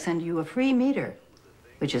things like send you a free meter,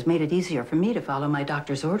 which has made it easier for me to follow my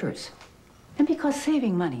doctor's orders. And because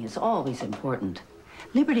saving money is always important,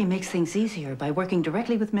 Liberty makes things easier by working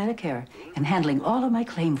directly with Medicare and handling all of my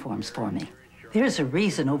claim forms for me. There's a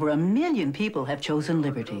reason over 1 million people have chosen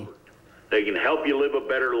Liberty. They can help you live a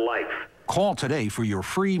better life. Call today for your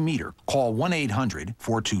free meter. Call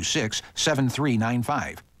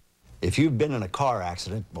 1-800-426-7395. If you've been in a car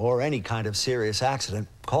accident or any kind of serious accident,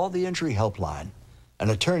 call the Injury Helpline.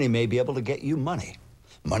 An attorney may be able to get you money.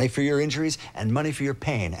 Money for your injuries and money for your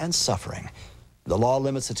pain and suffering. The law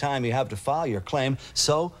limits the time you have to file your claim,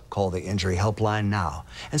 so call the Injury Helpline now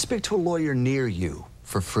and speak to a lawyer near you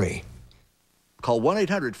for free. Call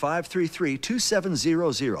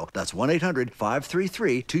 1-800-533-2700. That's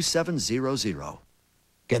 1-800-533-2700.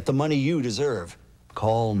 Get the money you deserve.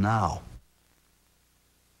 Call now.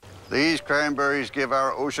 These cranberries give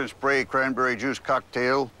our Ocean Spray cranberry juice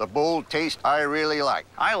cocktail the bold taste I really like.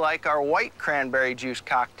 I like our white cranberry juice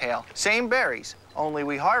cocktail. Same berries, only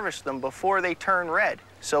we harvest them before they turn red,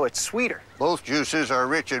 so it's sweeter. Both juices are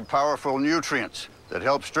rich in powerful nutrients that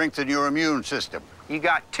help strengthen your immune system. You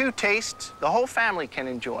got two tastes the whole family can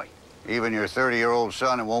enjoy. Even your 30-year-old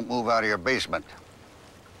son won't move out of your basement.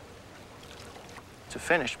 It's a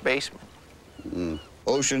finished basement.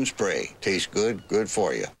 Ocean Spray. Tastes good, good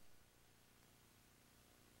for you.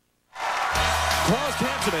 Closed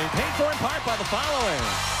captioning paid for in part by the following.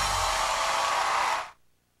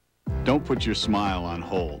 Don't put your smile on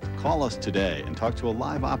hold. Call us today and talk to a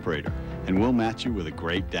live operator, and we'll match you with a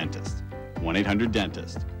great dentist.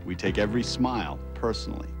 1-800-DENTIST. We take every smile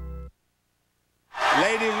personally.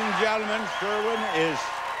 Ladies and gentlemen, Sherwin is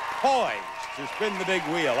poised to spin the big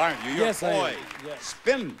wheel, aren't you? You're Yes, I am. poised. Yes.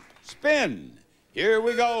 Spin, spin. Here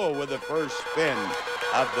we go with the first spin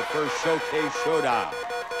of the first Showcase Showdown.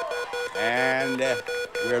 And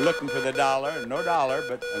we're looking for the dollar. No dollar,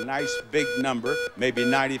 but a nice big number. Maybe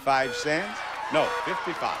 95 cents. No,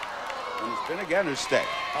 55. Want to spin again or stay?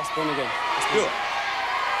 I'll spin again. Let's do it.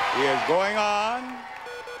 He is going on.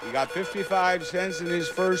 He got 55 cents in his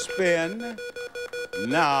first spin.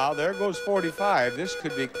 Now, there goes 45. This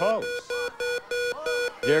could be close.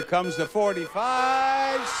 Here comes the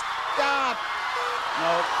 45. Stop.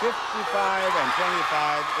 No, 55 and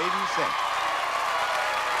 25, 80 cents.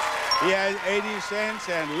 He has 80 cents,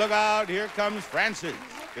 and look out, here comes Francis.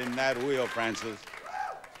 Spin that wheel, Francis.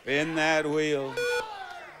 Spin that wheel.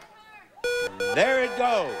 There it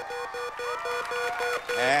goes.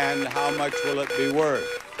 And how much will it be worth?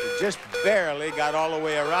 It just barely got all the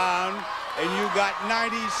way around, and you got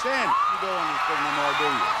 90 cents. You don't want to spend no more, do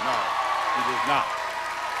you? No, you did not.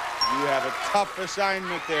 You have a tough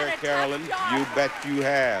assignment there, Carolyn. You bet you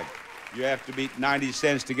have. You have to beat 90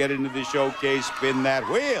 cents to get into the showcase. Spin that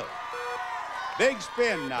wheel. Big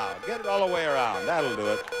spin now. Get it all the way around. That'll do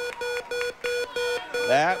it.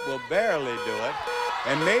 That will barely do it.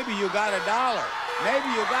 And maybe you got a dollar. Maybe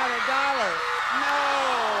you got a dollar. No!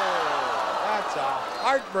 That's a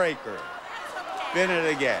heartbreaker. Spin it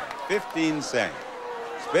again. 15 cents.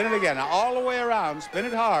 Spin it again. Now, all the way around. Spin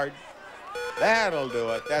it hard. That'll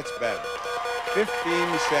do it. That's better.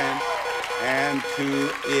 15 cents. And to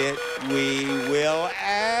it we will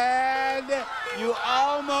add. You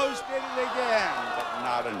almost did it again, but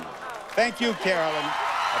not enough. Thank you, Carolyn.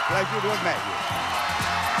 A pleasure to have met you.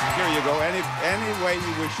 Here you go, any way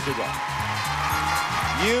you wish to go.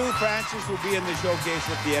 You, Francis, will be in the showcase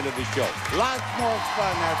at the end of the show. Lots more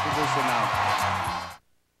fun after this announcement.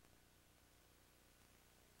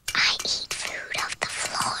 I eat food off the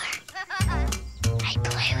floor. I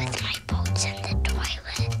play with my boats in the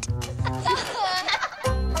toilet.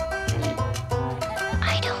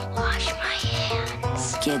 I don't wash my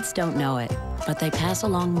hands. Kids don't know it, but they pass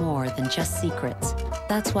along more than just secrets.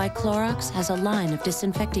 That's why Clorox has a line of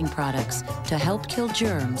disinfecting products to help kill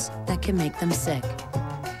germs that can make them sick.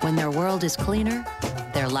 When their world is cleaner,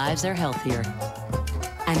 their lives are healthier.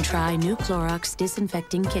 And try new Clorox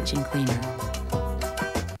Disinfecting Kitchen Cleaner.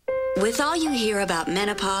 With all you hear about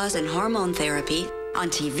menopause and hormone therapy on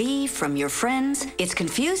TV, from your friends, it's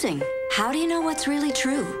confusing. How do you know what's really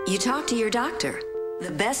true? You talk to your doctor. The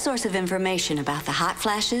best source of information about the hot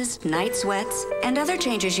flashes, night sweats, and other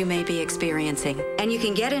changes you may be experiencing. And you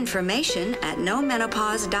can get information at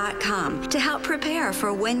nomenopause.com to help prepare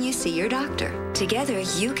for when you see your doctor. Together,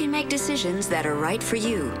 you can make decisions that are right for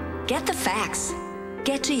you. Get the facts.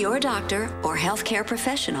 Get to your doctor or healthcare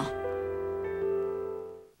professional.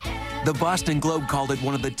 The Boston Globe called it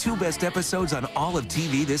one of the 2 best episodes on all of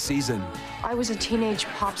TV this season. I was a teenage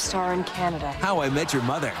pop star in Canada. How I Met Your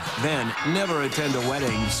Mother. Then, never attend a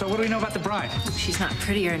wedding. So what do we know about the bride? She's not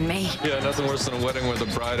prettier than me. Yeah, nothing worse than a wedding where the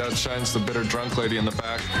bride outshines the bitter drunk lady in the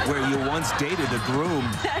back. Where you once dated a groom.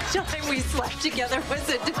 That time we slept together was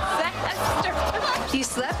a disaster. You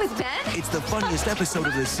slept with Ben? It's the funniest episode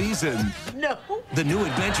of the season. No. The New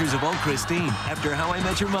Adventures of Old Christine after How I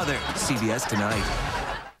Met Your Mother. CBS tonight.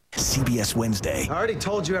 CBS Wednesday. I already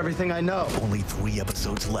told you everything I know. Only 3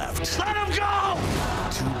 episodes left. Let him go!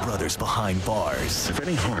 2 brothers behind bars. If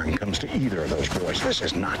any harm comes to either of those boys, this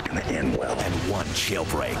is not going to end well. And 1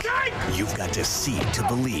 jailbreak. Yikes! You've got to see to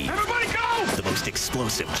believe. Everybody go! The most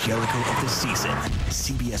explosive Jericho of the season.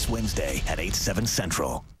 CBS Wednesday at 8/7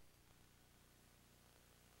 Central.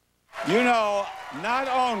 You know, not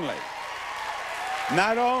only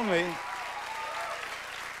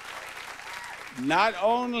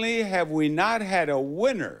have we not had a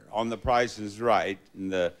winner on The Price is Right in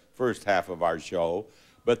the first half of our show,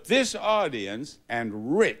 but this audience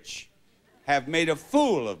and Rich have made a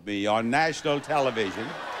fool of me on national television.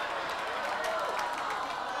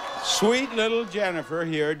 Sweet little Jennifer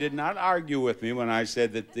here did not argue with me when I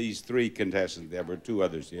said that these three contestants, there were two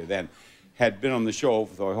others here then, had been on the show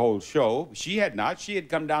for the whole show. She had not. She had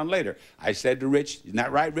come down later. I said to Rich, isn't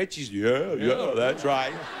that right, Rich? He said, yeah, that's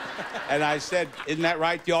right. And I said, isn't that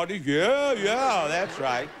right, the audience? Yeah, that's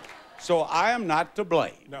right. So I am not to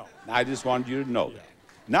blame. No. I just wanted you to know that.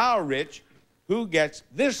 Now, Rich, who gets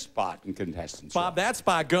this spot in contestants? Bob, that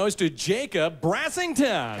spot goes to Jacob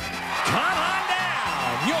Brassington. Come on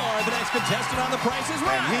down. You're the next contestant on The Price is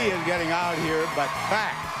Right. And he is getting out here, but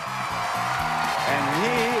back. And he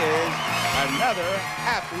is another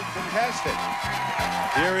happy contestant.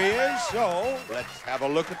 Here he is, so let's have a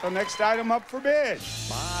look at the next item up for bid.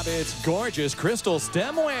 Bob, it's gorgeous crystal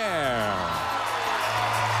stemware.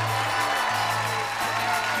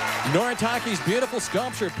 Noritaki's beautiful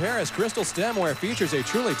sculpture Paris crystal stemware features a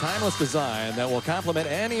truly timeless design that will complement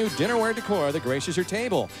any dinnerware decor that graces your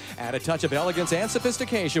table. Add a touch of elegance and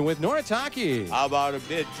sophistication with Noritaki. How about a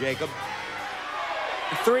bid, Jacob?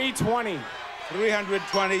 320.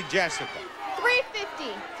 320, Jessica.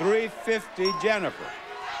 350. 350, Jennifer.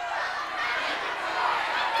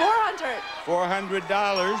 400.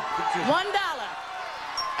 $400. $1.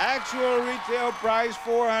 Actual retail price,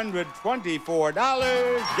 $424. Jennifer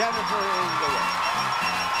is the winner.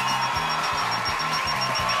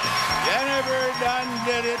 Jennifer done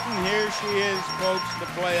did it, and here she is, folks, to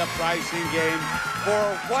play a pricing game. For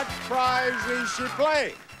what prize is she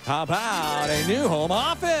playing? How about a new home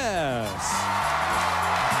office?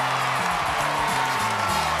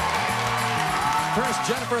 First,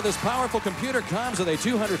 Jennifer, this powerful computer comes with a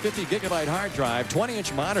 250-gigabyte hard drive,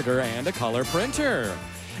 20-inch monitor, and a color printer.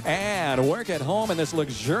 And work at home in this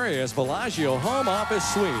luxurious Bellagio home office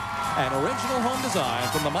suite. An original home design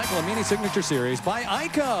from the Michael Amini Signature Series by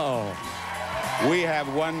ICO. We have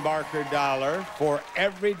 $1 Barker dollar for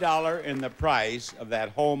every dollar in the price of that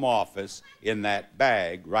home office in that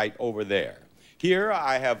bag right over there. Here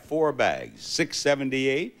I have 4 bags,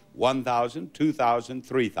 $678, $1,000, $2,000,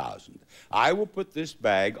 $3,000. I will put this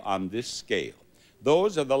bag on this scale.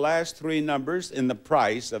 Those are the last 3 numbers in the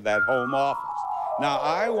price of that home office. Now,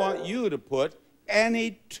 I want you to put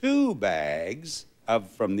any 2 bags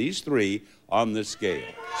from these 3 on the scale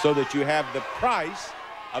so that you have the price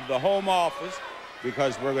of the home office,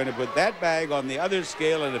 because we're going to put that bag on the other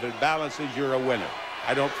scale, and if it balances, you're a winner.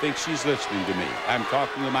 I don't think she's listening to me. I'm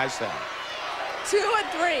talking to myself. 2 and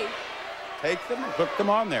 3. Take them and put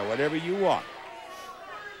them on there, whatever you want.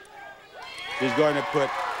 She's going to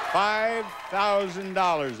put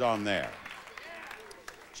 $5,000 on there.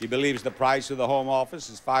 She believes the price of the home office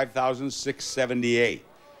is $5,678.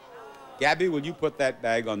 Gabby, will you put that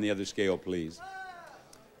bag on the other scale, please?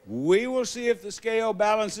 We will see if the scale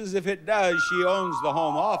balances. If it does, she owns the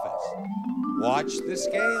home office. Watch the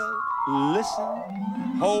scale, listen,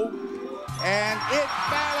 hope, and it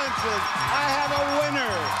balances. I have a winner.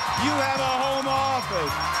 You have a home office.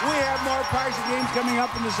 We have more pricing games coming up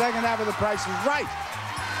in the second half of The Price is Right.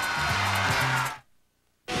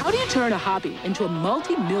 How do you turn a hobby into a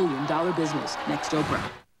multi-million-dollar business? Next, Oprah.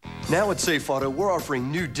 Now at Safe Auto, we're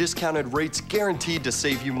offering new discounted rates guaranteed to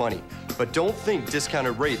save you money. But don't think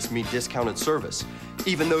discounted rates mean discounted service.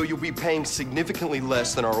 Even though you'll be paying significantly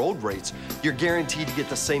less than our old rates, you're guaranteed to get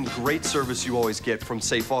the same great service you always get from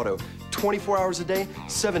Safe Auto, 24 hours a day,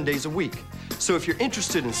 7 days a week. So if you're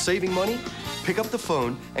interested in saving money, pick up the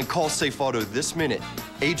phone and call Safe Auto this minute.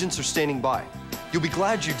 Agents are standing by. You'll be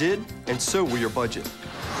glad you did, and so will your budget.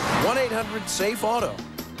 1-800-SAFE-AUTO.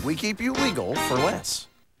 We keep you legal for less.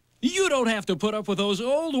 You don't have to put up with those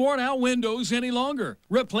old, worn-out windows any longer.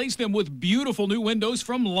 Replace them with beautiful new windows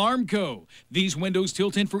from Larmco. These windows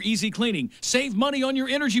tilt in for easy cleaning. Save money on your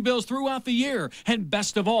energy bills throughout the year. And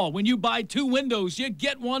best of all, when you buy 2 windows, you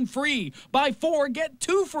get 1 free. Buy 4, get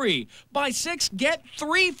 2 free. Buy 6, get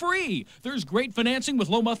 3 free. There's great financing with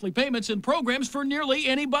low monthly payments and programs for nearly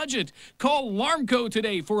any budget. Call Larmco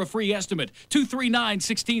today for a free estimate.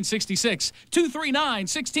 239-1666.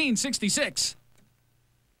 239-1666.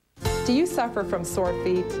 Do you suffer from sore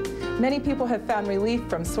feet? Many people have found relief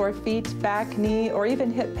from sore feet, back, knee, or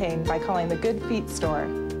even hip pain by calling the Good Feet store.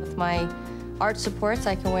 With my arch supports,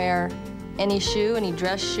 I can wear any shoe, any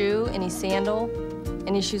dress shoe, any sandal,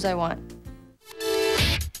 any shoes I want.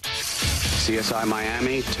 CSI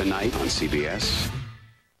Miami tonight on CBS.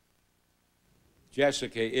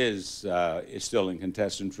 Jessica is still in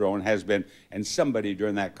contestant row and has been, and somebody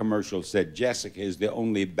during that commercial said Jessica is the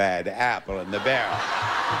only bad apple in the barrel.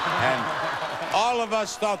 And all of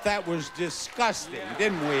us thought that was disgusting,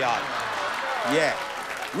 didn't we, Otto? Yeah.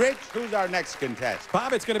 Rich, who's our next contestant?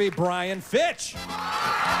 Bob, it's going to be Brian Fitch.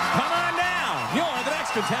 Come on down. You're the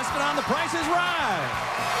next contestant on The Price is Right.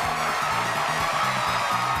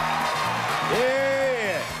 Here he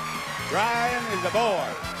is. Brian is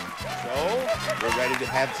aboard. So, we're ready to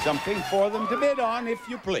have something for them to bid on, if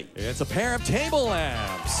you please. It's a pair of table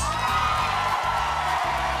lamps.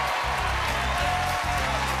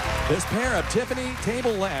 This pair of Tiffany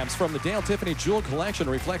table lamps from the Dale Tiffany Jewel Collection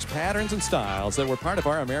reflects patterns and styles that were part of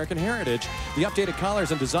our American heritage. The updated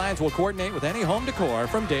colors and designs will coordinate with any home decor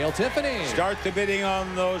from Dale Tiffany. Start the bidding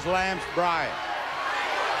on those lamps, Brian.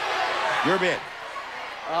 Your bid.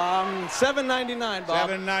 $7.99, Bob.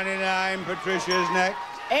 $7.99. Patricia's next.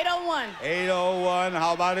 $801. $801.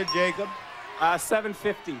 How about it, Jacob?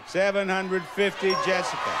 $750. $750.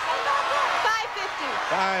 Jessica. $550.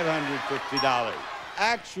 $550.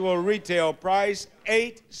 Actual retail price,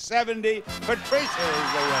 $870. Patricia is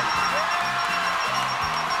the winner.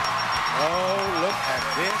 Oh, look at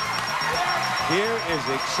this. Here is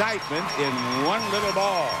excitement in one little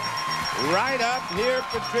ball. Right up here,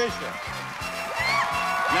 Patricia.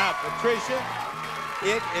 Now, Patricia,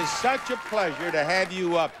 it is such a pleasure to have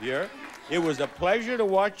you up here. It was a pleasure to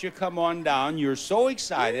watch you come on down. You're so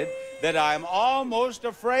excited that I'm almost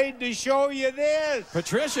afraid to show you this.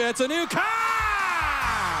 Patricia, it's a new car!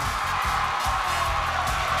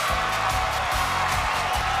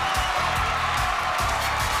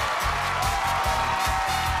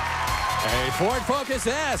 A Ford Focus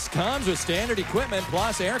S comes with standard equipment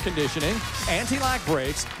plus air conditioning, anti-lock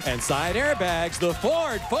brakes, and side airbags. The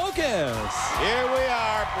Ford Focus. Here we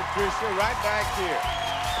are, Patricia, right back here.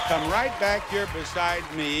 Come right back here beside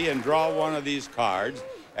me and draw one of these cards,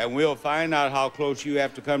 and we'll find out how close you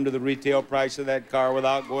have to come to the retail price of that car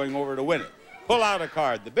without going over to win it. Pull out a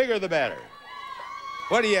card. The bigger, the better.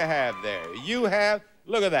 What do you have there? You have,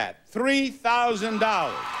 look at that,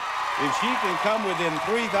 $3,000. If she can come within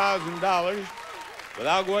 $3,000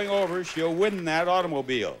 without going over, she'll win that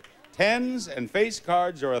automobile. Tens and face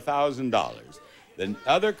cards are $1,000. The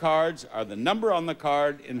other cards are the number on the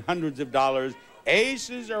card in hundreds of dollars.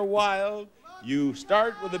 Aces are wild. You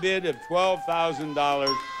start with a bid of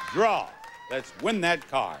 $12,000. Draw. Let's win that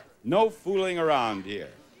car. No fooling around here.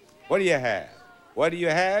 What do you have? What do you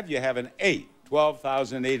have? You have an 8.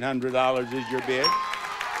 $12,800 is your bid.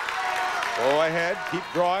 Go ahead, keep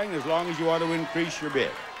drawing as long as you want to increase your bid.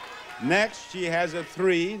 Next, she has a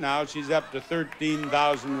 3. Now she's up to $13,100.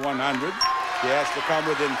 She has to come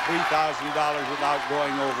within $3,000 without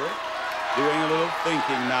going over it. Doing a little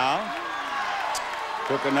thinking now.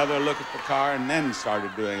 Took another look at the car and then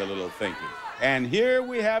started doing a little thinking. And here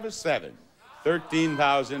we have a 7.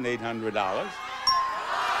 $13,800.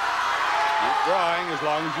 Keep drawing as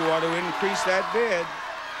long as you want to increase that bid.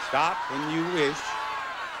 Stop when you wish.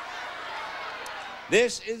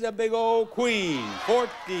 This is a big old queen,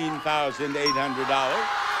 $14,800.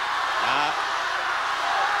 Now,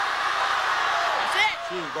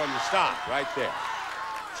 she's going to stop right there.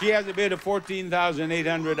 She has a bid of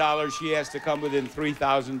 $14,800. She has to come within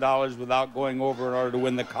 $3,000 without going over in order to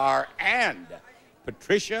win the car. And,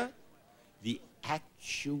 Patricia, the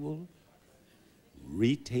actual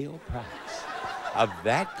retail price of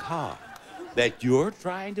that car that you're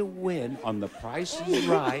trying to win on The Price is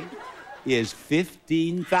Right is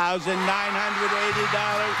 $15,980, a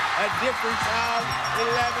difference of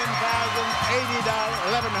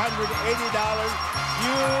 $1,180.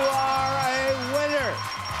 You are a winner.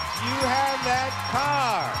 You have that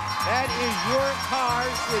car. That is your car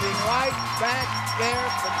sitting right back there,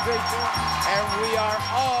 Patricia, and we are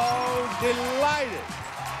all delighted.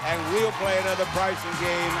 And we'll play another pricing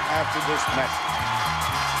game after this message.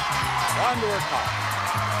 On to her car.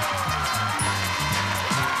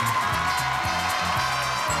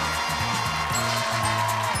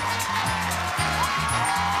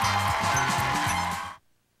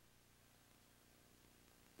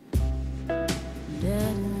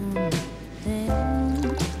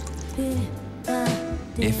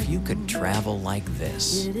 If you could travel like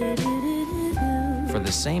this, for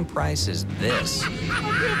the same price as this,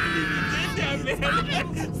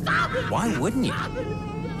 why wouldn't you?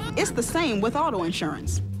 It's the same with auto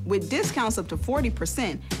insurance. With discounts up to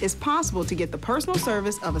 40%, it's possible to get the personal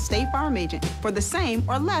service of a State Farm agent for the same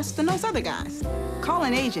or less than those other guys. Call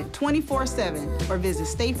an agent 24/7 or visit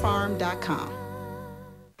statefarm.com.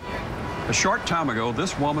 A short time ago,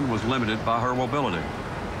 this woman was limited by her mobility.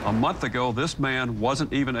 A month ago, this man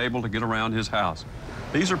wasn't even able to get around his house.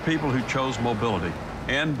 These are people who chose mobility,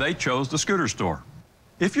 and they chose the Scooter Store.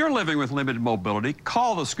 If you're living with limited mobility,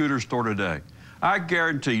 call the Scooter Store today. I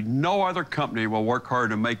guarantee no other company will work hard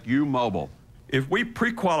to make you mobile. If we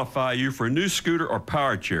pre-qualify you for a new scooter or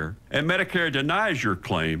power chair and Medicare denies your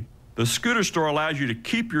claim, the Scooter Store allows you to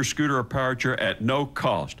keep your scooter or power chair at no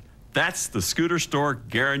cost. That's the Scooter Store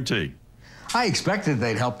guarantee. I expected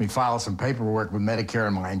they'd help me file some paperwork with Medicare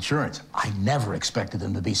and my insurance. I never expected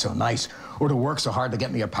them to be so nice or to work so hard to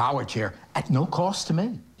get me a power chair at no cost to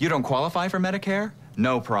me. You don't qualify for Medicare?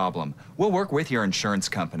 No problem. We'll work with your insurance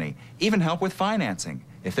company, even help with financing.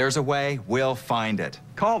 If there's a way, we'll find it.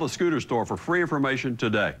 Call the Scooter Store for free information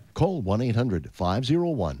today. Call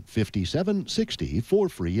 1-800-501-5760 for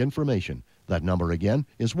free information. That number again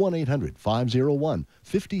is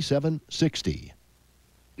 1-800-501-5760.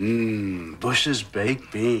 Bush's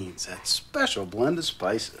baked beans, that special blend of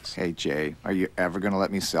spices. Hey, Jay, are you ever going to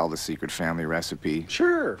let me sell the secret family recipe?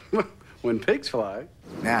 Sure, when pigs fly.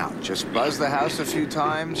 Now, just buzz the house a few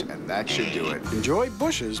times, and that should do it. Enjoy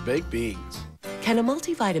Bush's baked beans. Can a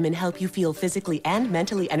multivitamin help you feel physically and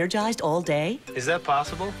mentally energized all day? Is that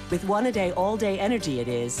possible? With One A Day All Day Energy it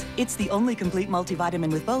is. It's the only complete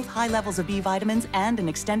multivitamin with both high levels of B vitamins and an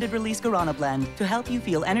extended release guarana blend to help you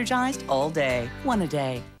feel energized all day. One A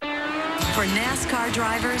Day. For NASCAR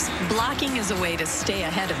drivers, blocking is a way to stay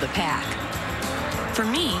ahead of the pack. For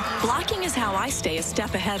me, blocking is how I stay a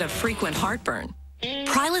step ahead of frequent heartburn.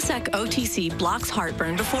 Prilosec OTC blocks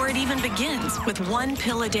heartburn before it even begins with 1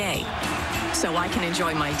 pill a day, so I can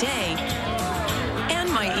enjoy my day and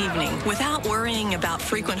my evening without worrying about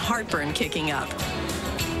frequent heartburn kicking up.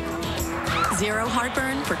 Zero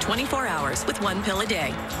heartburn for 24 hours with 1 pill a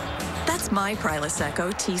day. That's my Prilosec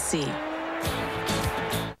OTC.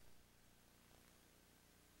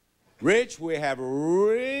 Rich, we have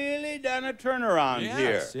really done a turnaround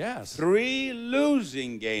here. Yes. 3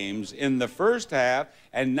 losing games in the first half,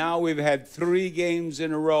 and now we've had 3 games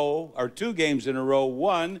in a row, or 2 games in a row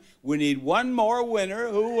won. We need one more winner.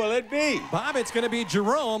 Who will it be? Bob, it's going to be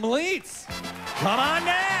Jerome Leitz. Come on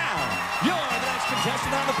now. You're the next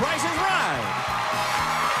contestant on The Price is Right.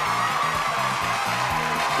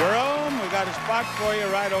 Jerome, we got a spot for you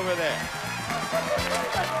right over there.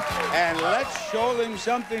 And let's show them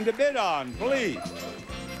something to bid on, please.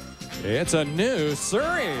 It's a new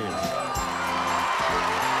Surrey.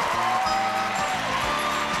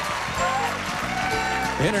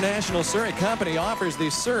 International Surrey Company offers the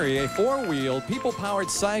Surrey, a 4-wheeled, people-powered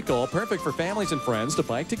cycle, perfect for families and friends to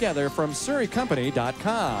bike together from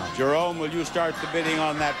surreycompany.com. Jerome, will you start the bidding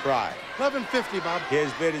on that prize? $11.50, Bob. His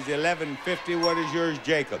bid is $11.50. What is yours,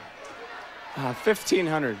 Jacob?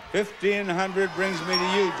 $1,500. $1,500 brings me to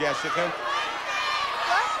you, Jessica.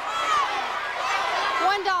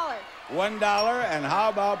 $1. $1, and how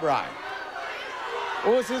about Brian?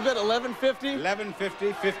 What was his bid? $11.50?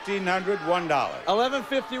 $11.50, $1,500, $1.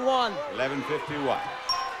 $11.51. $11.51.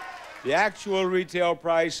 The actual retail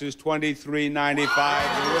price is $23.95. The winner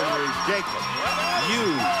is Jacob. You,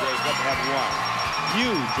 Jacob, have won.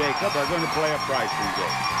 You, Jacob, are going to play a pricing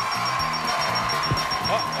game.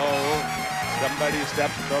 Uh-oh. Somebody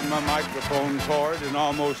stepped on my microphone cord and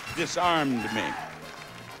almost disarmed me.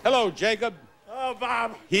 Hello, Jacob. Oh,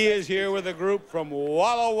 Bob. He is here with a group from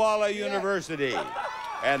Walla Walla University.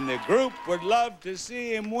 And the group would love to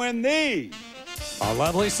see him win these. A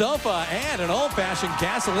lovely sofa and an old-fashioned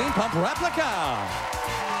gasoline pump replica.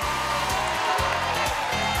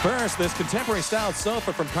 First, this contemporary-styled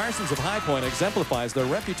sofa from Carson's of High Point exemplifies their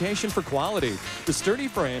reputation for quality. The sturdy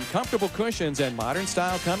frame, comfortable cushions, and modern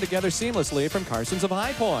style come together seamlessly from Carson's of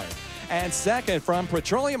High Point. And second, from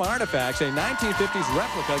Petroleum Artifacts, a 1950s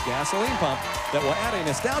replica gasoline pump that will add a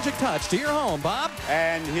nostalgic touch to your home, Bob.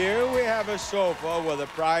 And here we have a sofa with a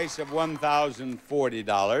price of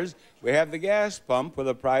 $1,040. We have the gas pump with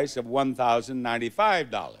a price of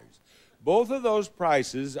 $1,095. Both of those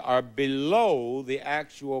prices are below the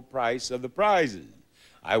actual price of the prizes.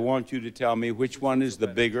 I want you to tell me which one is the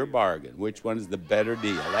bigger bargain, which one is the better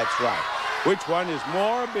deal. That's right. Which one is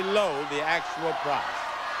more below the actual price?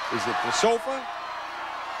 Is it the sofa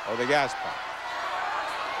or the gas pump?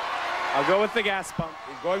 I'll go with the gas pump.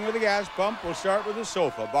 He's going with the gas pump. We'll start with the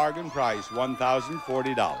sofa. Bargain price,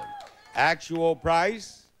 $1,040. Actual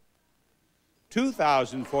price,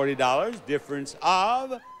 $2,040. Difference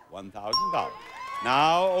of $1,000.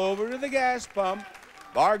 Now over to the gas pump.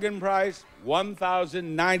 Bargain price,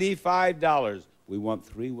 $1,095. We want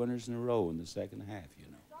 3 winners in a row in the second half, you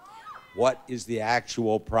know. What is the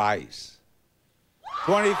actual price?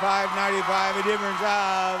 $25.95, a difference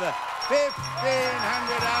of $1,500.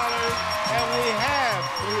 And we have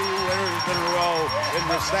 3 winners in a row in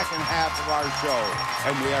the second half of our show.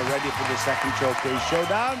 And we are ready for the second Showcase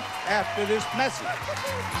Showdown after this message.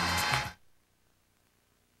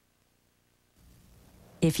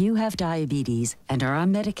 If you have diabetes and are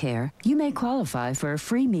on Medicare, you may qualify for a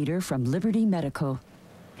free meter from Liberty Medical.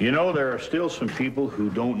 You know, there are still some people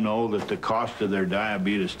who don't know that the cost of their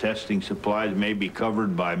diabetes testing supplies may be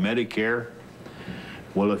covered by Medicare.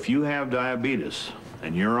 Well, if you have diabetes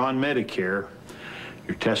and you're on Medicare,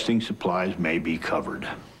 your testing supplies may be covered.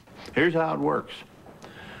 Here's how it works.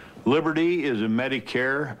 Liberty is a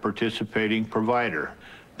Medicare participating provider.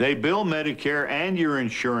 They bill Medicare and your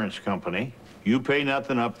insurance company. You pay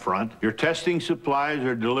nothing up front. Your testing supplies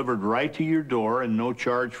are delivered right to your door and no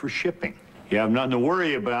charge for shipping. You have nothing to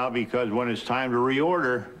worry about because when it's time to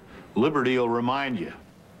reorder, Liberty will remind you.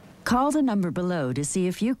 Call the number below to see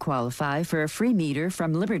if you qualify for a free meter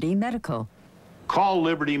from Liberty Medical. Call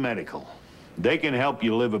Liberty Medical. They can help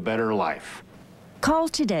you live a better life. Call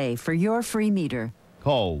today for your free meter.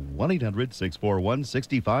 Call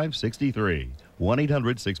 1-800-641-6563.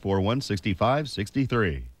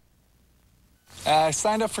 1-800-641-6563. I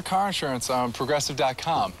signed up for car insurance on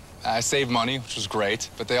Progressive.com. I saved money, which was great,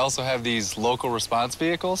 but they also have these local response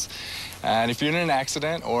vehicles. And if you're in an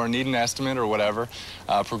accident or need an estimate or whatever,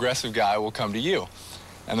 a Progressive guy will come to you.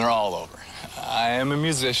 And they're all over. I am a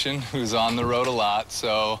musician who's on the road a lot,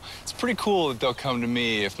 so it's pretty cool that they'll come to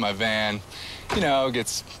me if my van, you know,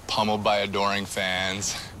 gets pummeled by adoring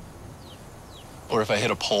fans. Or if I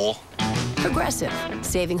hit a pole. Progressive.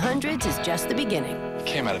 Saving hundreds is just the beginning. It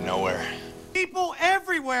came out of nowhere. People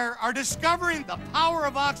everywhere are discovering the power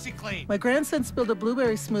of OxyClean. My grandson spilled a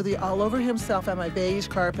blueberry smoothie all over himself on my beige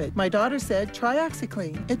carpet. My daughter said, try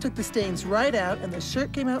OxyClean. It took the stains right out and the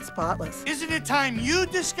shirt came out spotless. Isn't it time you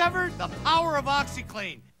discovered the power of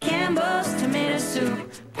OxyClean? Campbell's tomato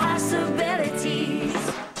soup, possibilities.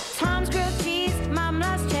 Tom's grilled cheese, Mom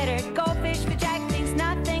loves cheddar. Goldfish for Jack thinks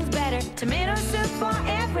nothing's better. Tomato soup for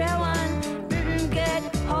everyone. Good,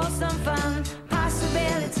 wholesome fun,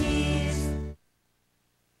 possibilities.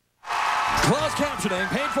 Closed captioning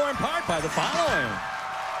paid for in part by the following.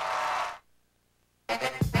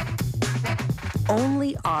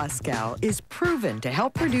 Only Oscal is proven to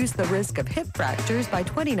help reduce the risk of hip fractures by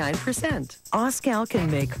 29%. Oscal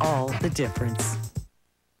can make all the difference.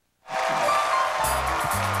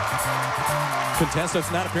 Contestants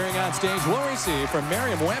not appearing on stage will receive from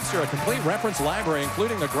Merriam-Webster a complete reference library,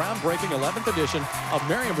 including the groundbreaking 11th edition of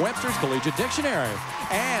Merriam-Webster's Collegiate Dictionary.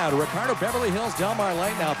 And Ricardo Beverly Hills Del Mar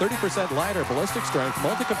Light, now 30% lighter, ballistic strength,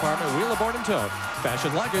 multi-compartment, wheel aboard and tote.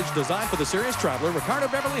 Fashion luggage designed for the serious traveler, Ricardo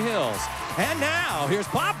Beverly Hills. And now, here's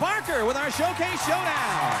Bob Barker with our Showcase Showdown.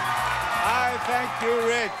 I thank you,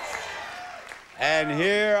 Rich. And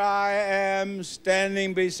here I am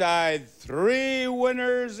standing beside 3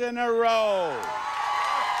 winners in a row.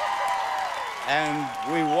 And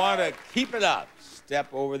we want to keep it up.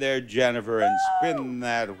 Step over there, Jennifer, and spin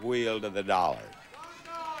that wheel to the dollar.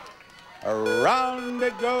 Around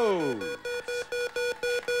it goes.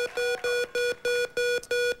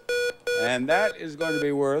 And that is going to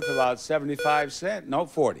be worth about 75 cents. No,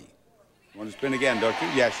 40. You want to spin again, don't you?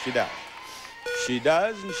 Yes, she does. She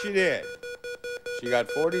does, and she did. She got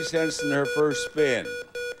 40 cents in her first spin.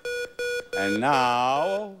 And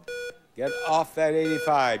now, get off that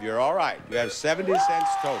 85. You're all right. You have 70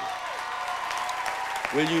 cents total.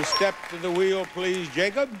 Will you step to the wheel, please,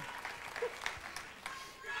 Jacob?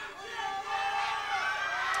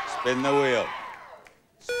 Spin the wheel.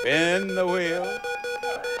 Spin the wheel.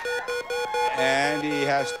 And he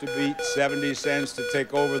has to beat 70 cents to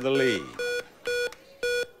take over the lead.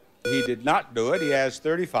 He did not do it. He has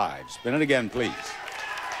 35. Spin it again, please.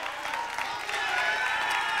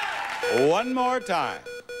 One more time.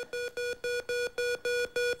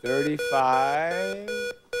 35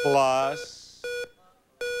 plus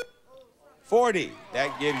 40.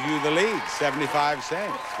 That gives you the lead, 75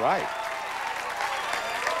 cents, right.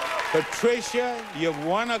 Patricia, you've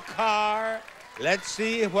won a car. Let's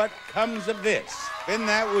see what comes of this. Spin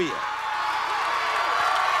that wheel.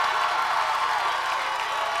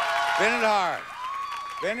 Spin it hard.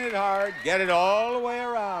 Spin it hard. Get it all the way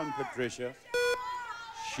around, Patricia.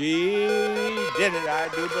 She did it, I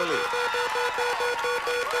do believe.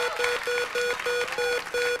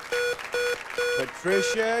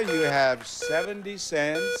 Patricia, you have 70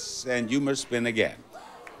 cents, and you must spin again.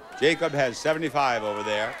 Jacob has 75 over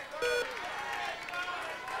there.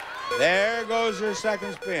 There goes her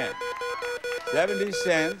second spin. 70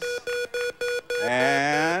 cents.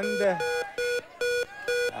 And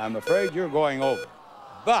I'm afraid you're going over.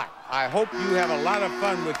 But I hope you have a lot of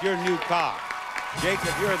fun with your new car.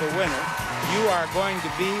 Jacob, you're the winner. You are going to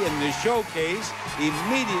be in the showcase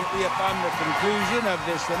immediately upon the conclusion of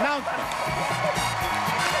this announcement.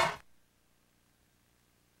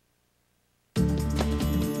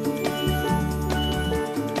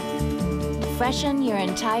 Freshen your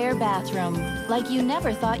entire bathroom like you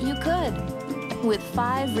never thought you could. With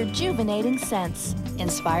 5 rejuvenating scents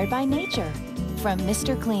inspired by nature from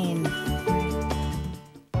Mr. Clean.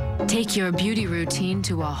 Take your beauty routine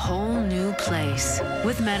to a whole new place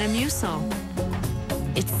with Metamucil.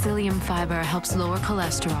 Its psyllium fiber helps lower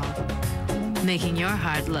cholesterol, making your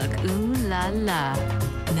heart look ooh la la.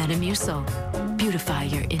 Metamucil. Beautify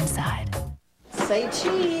your inside. Say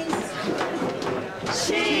cheese.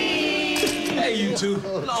 Cheese! Hey, you two.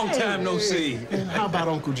 Long time no see. And how about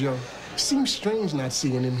Uncle Joe? Seems strange not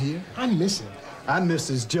seeing him here. I miss him. I miss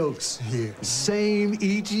his jokes here. Same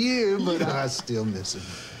each year, but I still miss him.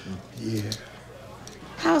 Yeah.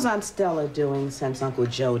 How's Aunt Stella doing since Uncle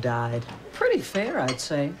Joe died? Pretty fair, I'd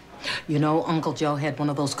say. You know, Uncle Joe had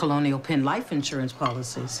one of those Colonial Penn life insurance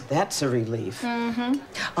policies. That's a relief. Mm-hmm.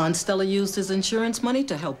 Aunt Stella used his insurance money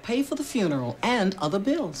to help pay for the funeral and other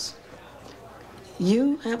bills.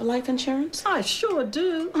 You have life insurance? I sure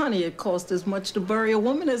do. Honey, it costs as much to bury a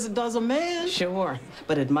woman as it does a man. Sure.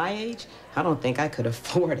 But at my age, I don't think I could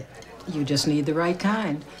afford it. You just need the right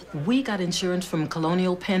kind. We got insurance from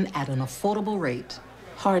Colonial Penn at an affordable rate.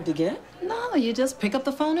 Hard to get? No, you just pick up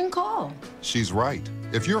the phone and call. She's right.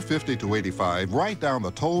 If you're 50 to 85, write down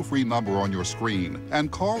the toll-free number on your screen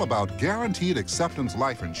and call about guaranteed acceptance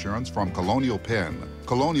life insurance from Colonial Penn.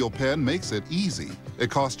 Colonial Penn makes it easy.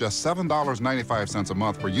 It costs just $7.95 a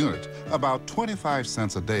month per unit, about 25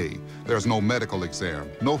 cents a day. There's no medical exam,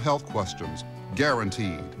 no health questions,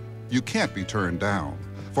 guaranteed. You can't be turned down.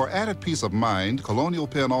 For added peace of mind, Colonial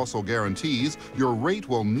Penn also guarantees your rate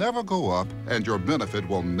will never go up and your benefit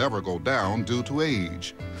will never go down due to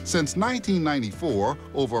age. Since 1994,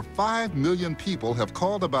 over 5 million people have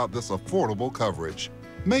called about this affordable coverage.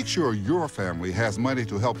 Make sure your family has money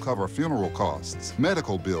to help cover funeral costs,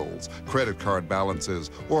 medical bills, credit card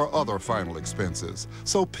balances, or other final expenses.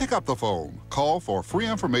 So pick up the phone, call for free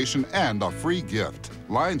information and a free gift.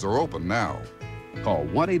 Lines are open now. Call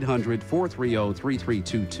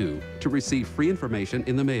 1-800-430-3322 to receive free information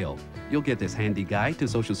in the mail. You'll get this handy guide to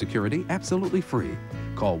Social Security absolutely free.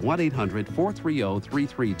 Call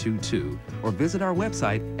 1-800-430-3322 or visit our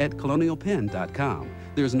website at colonialpenn.com.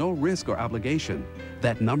 There's no risk or obligation.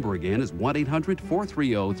 That number again is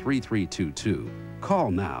 1-800-430-3322.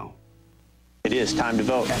 Call now. It is time to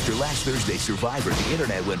vote. After last Thursday's Survivor, the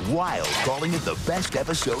internet went wild, calling it the best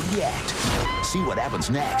episode yet. See what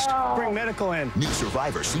happens next. Bring medical in. New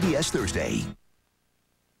Survivor, CBS Thursday.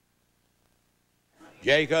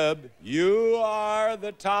 Jacob, you are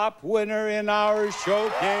the top winner in our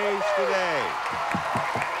showcase today.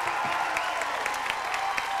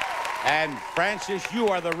 And Francis, you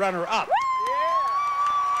are the runner-up.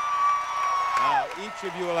 Now, each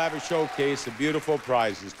of you will have a showcase of beautiful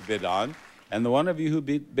prizes to bid on. And the one of you who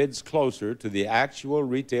bids closer to the actual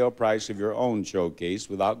retail price of your own showcase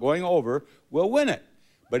without going over will win it.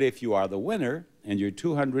 But if you are the winner and you're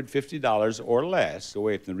 $250 or less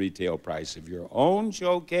away from the retail price of your own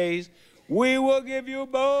showcase, we will give you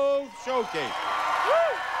both showcases.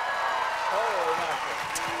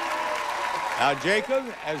 Now, Jacob,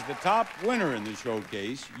 as the top winner in the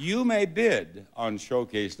showcase, you may bid on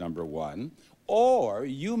showcase number 1, or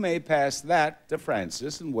you may pass that to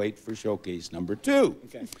Francis and wait for showcase number 2.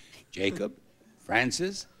 Okay. Jacob,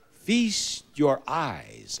 Francis, feast your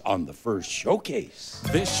eyes on the first showcase.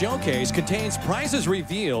 This showcase contains prizes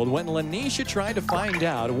revealed when Lanisha tried to find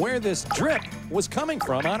out where this drip was coming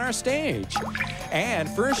from on our stage. And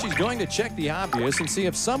first, she's going to check the obvious and see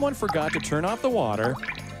if someone forgot to turn off the water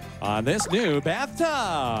on this new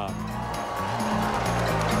bathtub.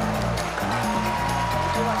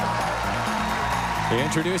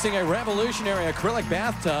 Introducing a revolutionary acrylic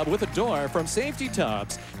bathtub with a door from Safety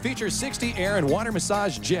Tubs. Features 60 air and water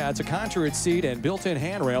massage jets, a contoured seat, and built-in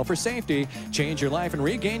handrail for safety. Change your life and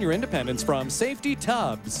regain your independence from Safety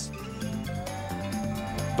Tubs.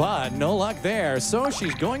 But no luck there, so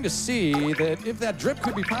she's going to see that if that drip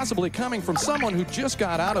could be possibly coming from someone who just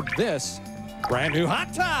got out of this brand new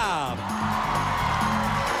hot tub.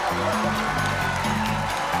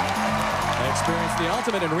 Experience the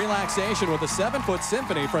ultimate in relaxation with a 7-foot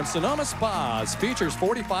symphony from Sonoma Spas. Features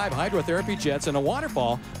 45 hydrotherapy jets and a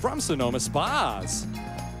waterfall from Sonoma Spas.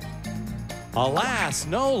 Alas,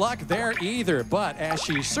 no luck there either, but as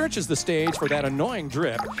she searches the stage for that annoying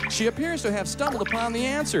drip, she appears to have stumbled upon the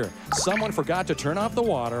answer. Someone forgot to turn off the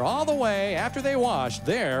water all the way after they washed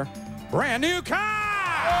their brand new car!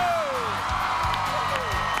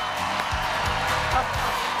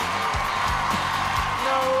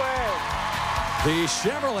 The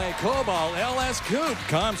Chevrolet Cobalt LS Coupe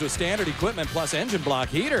comes with standard equipment plus engine block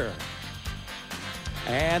heater.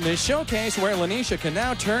 And this showcase where Lanisha can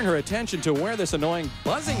now turn her attention to where this annoying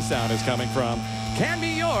buzzing sound is coming from can be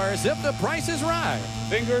yours if the price is right.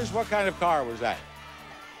 Fingers, what kind of car was that?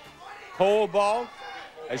 Cobalt?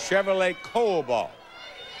 A Chevrolet Cobalt.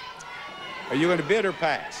 Are you going to bid or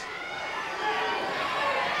pass?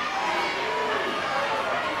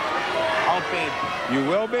 I'll bid. You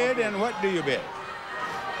will bid, and what do you bid?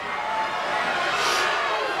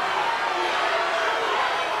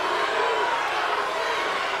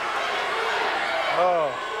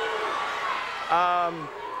 Oh.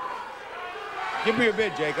 Give me your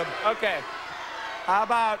bid, Jacob. Okay. How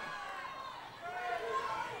about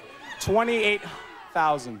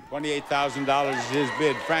 $28,000? $28,000 is his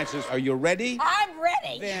bid. Francis, are you ready? I'm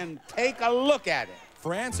ready. Then take a look at it.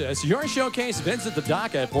 Francis, your showcase bids at the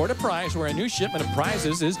dock at Port-au-Prince, where a new shipment of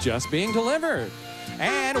prizes is just being delivered.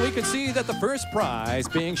 And we can see that the first prize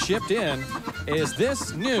being shipped in is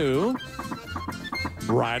this new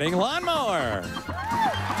riding lawnmower.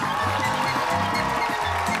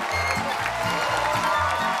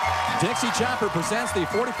 Dixie Chopper presents the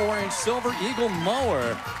 44-inch Silver Eagle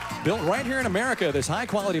mower. Built right here in America, this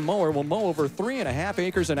high-quality mower will mow over 3.5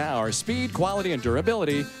 acres an hour. Speed, quality, and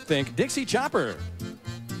durability. Think Dixie Chopper.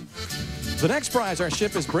 The next prize our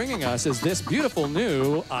ship is bringing us is this beautiful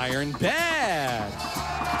new iron bed.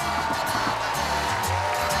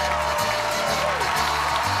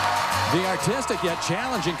 The artistic yet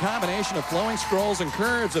challenging combination of flowing scrolls and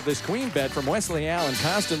curves of this queen bed from Wesley Allen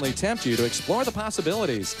constantly tempt you to explore the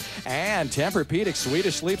possibilities. And Tempur-Pedic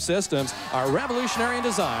Swedish sleep systems are revolutionary in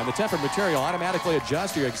design. The Tempur material automatically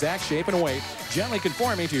adjusts to your exact shape and weight, gently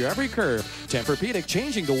conforming to your every curve. Tempur-Pedic,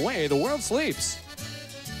 changing the way the world sleeps.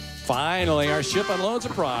 Finally, our ship unloads a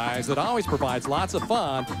prize that always provides lots of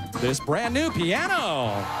fun, this brand new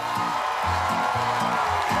piano.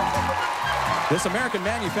 This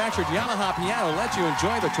American-manufactured Yamaha piano lets you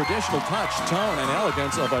enjoy the traditional touch, tone, and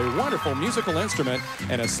elegance of a wonderful musical instrument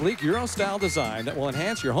and a sleek Euro-style design that will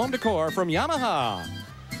enhance your home decor from Yamaha.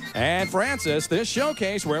 And Francis, this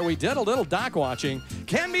showcase where we did a little dock watching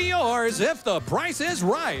can be yours if the price is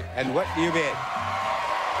right. And what do you bid?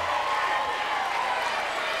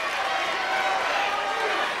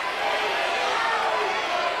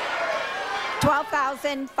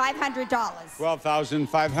 $12,500.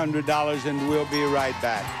 $12,500, and we'll be right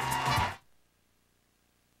back.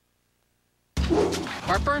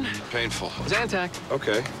 Heartburn? Painful. Zantac.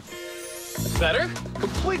 Okay. Better?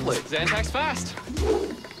 Completely. Zantac's fast.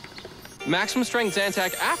 Maximum strength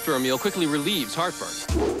Zantac after a meal quickly relieves heartburn.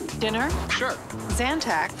 Dinner? Sure.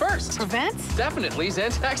 Zantac? First. Prevents? Definitely.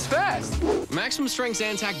 Zantac's fast. Maximum strength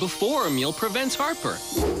Zantac before a meal prevents heartburn.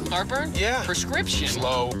 Heartburn? Yeah. Prescription?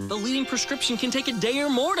 Slow. The leading prescription can take a day or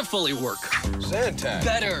more to fully work. Zantac.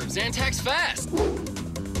 Better. Zantac's fast.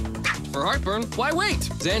 For heartburn, why wait?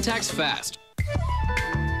 Zantac's fast.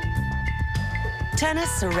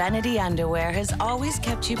 Tennis Serenity underwear has always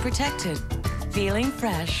kept you protected, feeling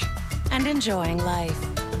fresh, and enjoying life.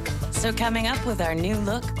 So coming up with our new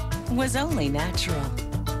look was only natural.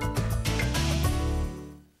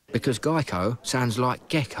 Because Geico sounds like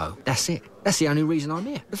gecko. That's it. That's the only reason I'm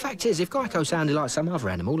here. The fact is, if Geico sounded like some other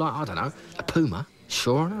animal, like, I don't know, a puma,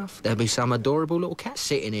 sure enough, there'd be some adorable little cat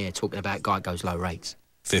sitting here talking about Geico's low rates.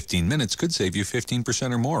 15 minutes could save you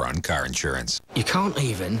 15% or more on car insurance. You can't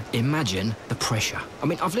even imagine the pressure. I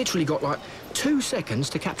mean, I've literally got like 2 seconds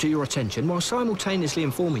to capture your attention while simultaneously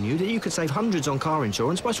informing you that you could save hundreds on car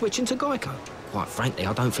insurance by switching to Geico. Quite frankly,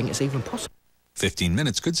 I don't think it's even possible. 15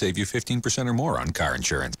 minutes could save you 15% or more on car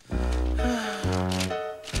insurance.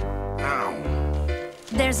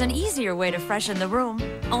 There's an easier way to freshen the room.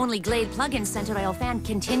 Only Glade Plug-in Scented Oil Fan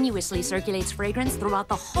continuously circulates fragrance throughout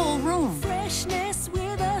the whole room. Freshness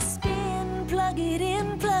with a spin. Plug it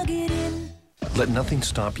in, plug it in. Let nothing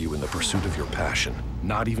stop you in the pursuit of your passion,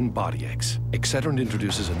 not even body aches. Excedrin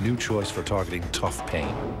introduces a new choice for targeting tough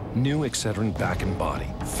pain. New Excedrin Back and Body.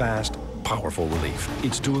 Fast, powerful relief.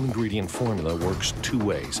 Its dual-ingredient formula works 2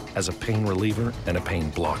 ways, as a pain reliever and a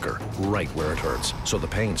pain blocker, right where it hurts, so the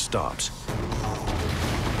pain stops.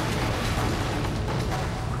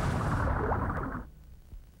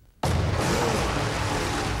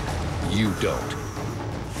 You don't.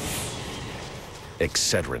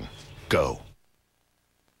 Excedrin. Go.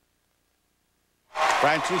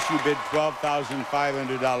 Francis, you bid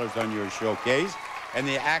 $12,500 on your showcase, and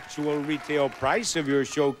the actual retail price of your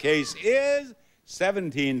showcase is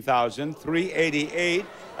 $17,388,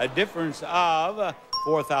 a difference of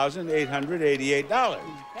 $4,888.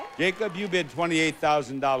 Jacob, you bid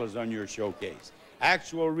 $28,000 on your showcase.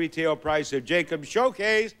 Actual retail price of Jacob's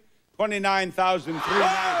showcase,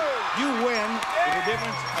 $29,390. You win with a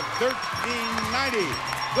difference of $13.90.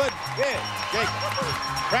 Good bid, Jake.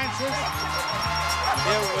 Francis,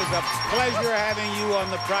 it was a pleasure having you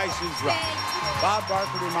on The Price is Right. Bob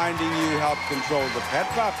Barker reminding you help control the pet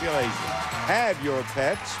population. Have your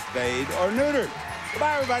pets spayed or neutered.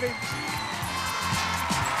 Goodbye, everybody.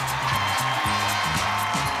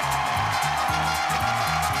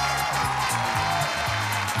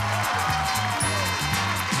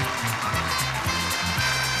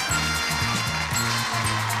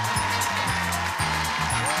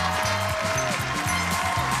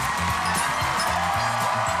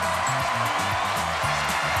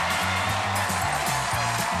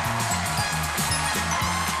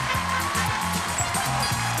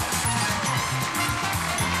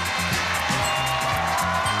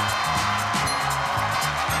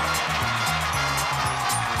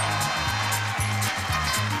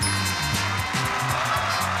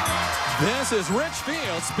 This is Rich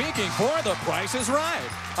Field speaking for The Price is Right,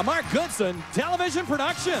 a Mark Goodson television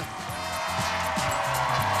production.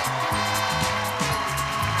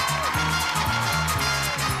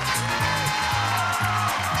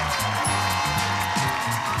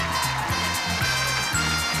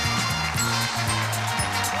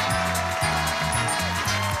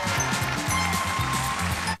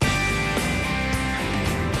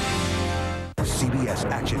 CBS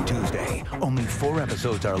Action Tuesday. Only 4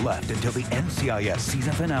 episodes are left until the NCIS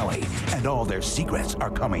season finale, and all their secrets are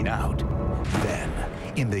coming out. Then,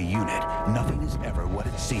 in the unit, nothing is ever what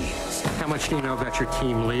it seems. How much do you know about your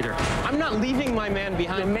team leader? I'm not leaving my man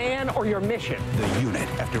behind. The man or your mission. The unit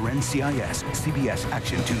after NCIS, CBS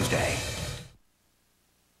Action Tuesday.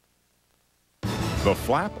 The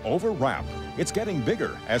flap over rap. It's getting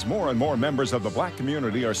bigger as more and more members of the black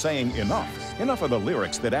community are saying enough. Enough of the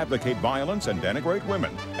lyrics that advocate violence and denigrate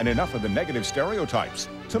women, and enough of the negative stereotypes.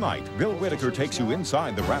 Tonight, Bill Whitaker takes you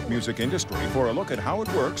inside the rap music industry for a look at how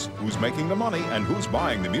it works, who's making the money, and who's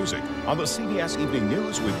buying the music on the CBS Evening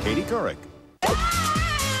News with Katie Couric.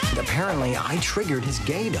 Apparently, I triggered his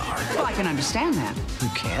gaydar. Well, I can understand that. You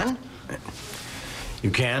can?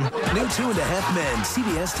 You can? New 2.5 Men,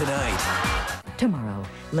 CBS Tonight. Tomorrow,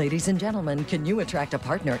 ladies and gentlemen, can you attract a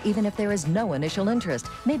partner even if there is no initial interest?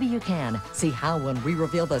 Maybe you can. See how when we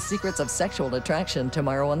reveal the secrets of sexual attraction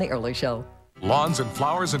tomorrow on The Early Show. Lawns and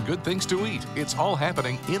flowers and good things to eat. It's all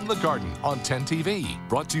happening in the garden on 10 TV.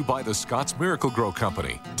 Brought to you by the Scotts Miracle-Gro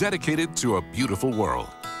Company. Dedicated to a beautiful world.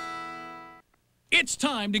 It's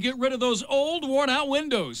time to get rid of those old, worn-out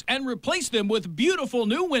windows and replace them with beautiful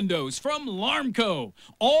new windows from Larmco.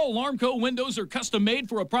 All Larmco windows are custom-made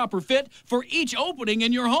for a proper fit for each opening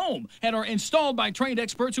in your home and are installed by trained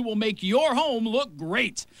experts who will make your home look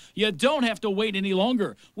great. You don't have to wait any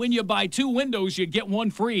longer. When you buy 2 windows, you get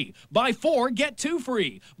 1 free. Buy 4, get 2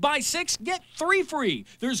 free. Buy 6, get 3 free.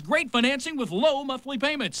 There's great financing with low monthly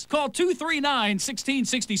payments. Call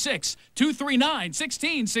 239-1666.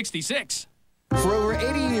 239-1666. For over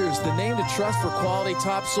 80 years, the name to trust for quality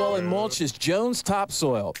topsoil and mulch is Jones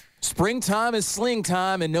Topsoil. Springtime is sling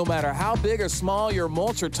time, and no matter how big or small your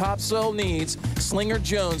mulch or topsoil needs, Slinger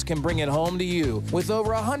Jones can bring it home to you. With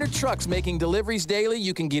over 100 trucks making deliveries daily,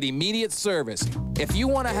 you can get immediate service. If you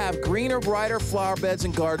want to have greener, brighter flower beds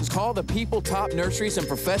and gardens, call the People Top Nurseries and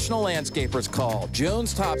professional landscapers. Call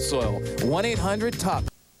Jones Topsoil, 1-800-TOP.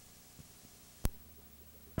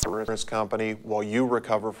 Insurance company while you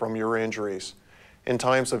recover from your injuries. In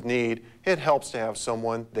times of need, it helps to have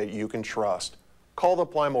someone that you can trust. Call the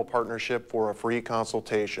Plimo Partnership for a free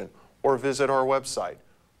consultation or visit our website,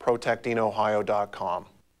 protectingohio.com.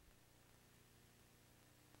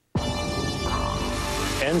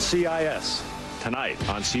 NCIS, tonight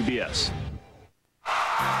on CBS.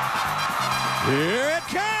 Here it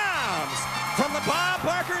comes from the Bob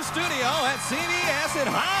Barker Studio at CBS in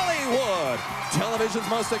Hollywood. Television's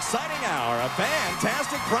most exciting hour of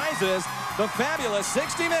fantastic prizes. The fabulous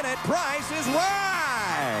 60-minute Price is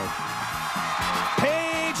Right.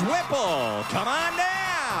 Paige Whipple, come on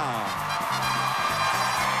down.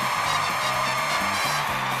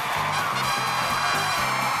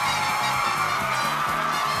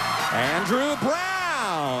 Andrew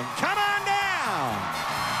Brown, come on down.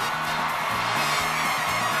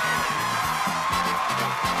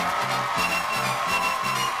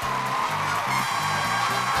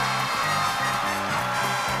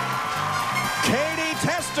 Katie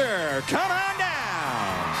Tester, come on down.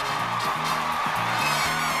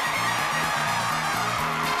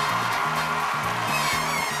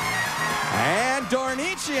 And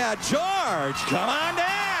Dornicia George, come on down.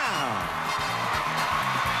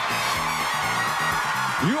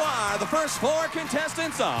 You are the first 4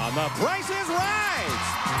 contestants on The Price is Right.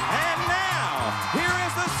 And now, here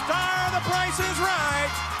is the star of The Price is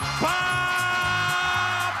Right,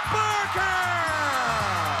 Bob Barker!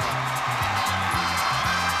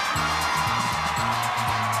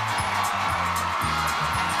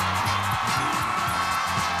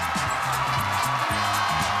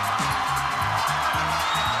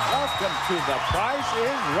 Welcome to The Price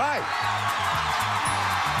is Right.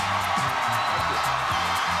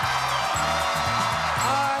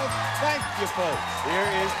 Thank you, folks. Here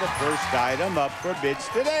is the first item up for bids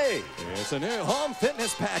today. It's a new home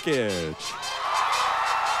fitness package.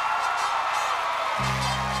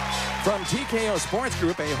 From TKO Sports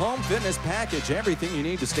Group, a home fitness package. Everything you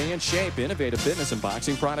need to stay in shape. Innovative fitness and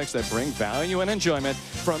boxing products that bring value and enjoyment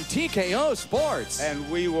from TKO Sports. And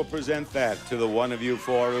we will present that to the one of you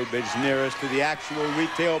four who bids nearest to the actual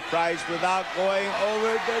retail price without going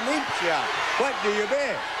over the Nietzsche. What do you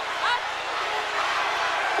bid?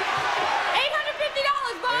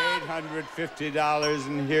 $850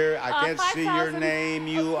 in here. I can't see your name.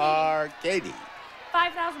 You are Katie.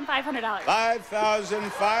 $5,500.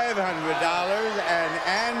 $5,500. And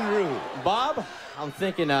Andrew. Bob, I'm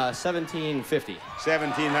thinking $1,750.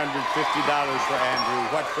 $1,750 for Andrew.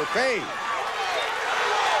 What for Faye?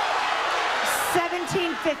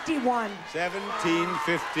 $1,751.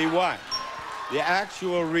 $1,751. The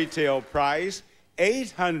actual retail price,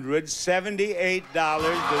 $878. Donicia,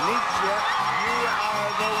 you are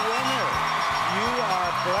the winner. You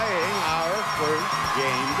are playing our first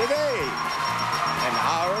game today. And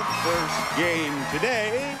our first game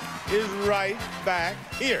today is right back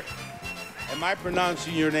here. Am I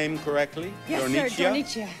pronouncing your name correctly? Yes, Donicia? sir,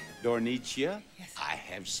 Donicia. Donicia, yes. I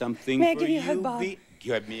have something May I for give you a you. hug, Bob?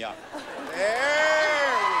 Give me up. There we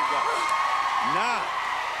go. Now,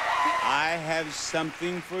 I have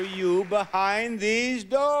something for you behind these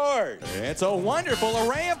doors. It's a wonderful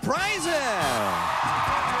array of prizes.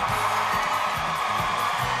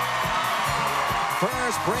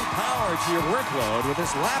 First, bring power to your workload with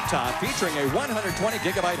this laptop featuring a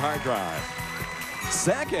 120-gigabyte hard drive.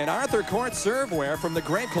 Second, Arthur Court Serveware from the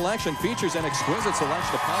Great Collection features an exquisite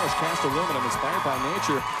selection of polished cast aluminum inspired by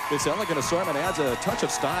nature. This elegant assortment adds a touch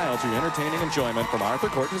of style to your entertaining enjoyment from Arthur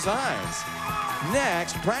Court Designs.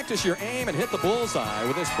 Next, practice your aim and hit the bullseye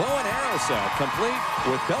with this bow and arrow set, complete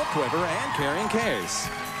with belt quiver and carrying case.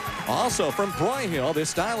 Also from Broyhill, this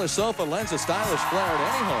stylish sofa lends a stylish flair to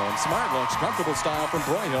any home. Smart looks, comfortable style from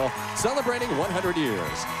Broyhill, celebrating 100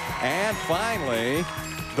 years. And finally,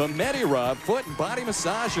 the MediRub Foot and Body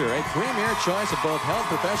Massager, a premier choice of both health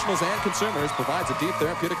professionals and consumers, provides a deep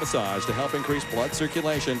therapeutic massage to help increase blood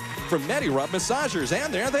circulation from MediRub Massagers.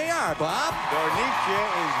 And there they are, Bob. Donicia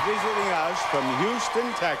is visiting us from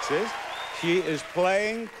Houston, Texas. She is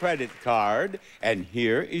playing credit card, and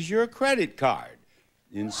here is your credit card.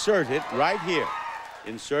 Insert it right here.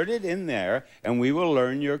 Insert it in there, and we will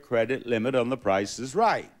learn your credit limit on The Price is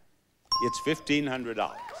Right. It's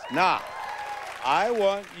 $1,500. Now, I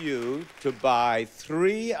want you to buy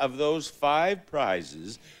 3 of those 5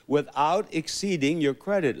 prizes without exceeding your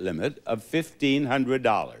credit limit of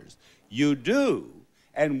 $1,500. You do,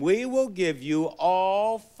 and we will give you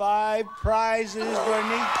all 5 prizes,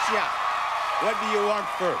 Donicia. What do you want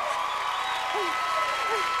first?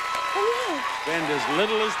 Spend as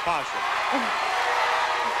little as possible.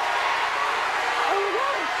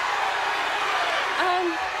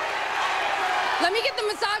 Let me get the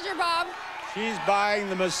massager, Bob. She's buying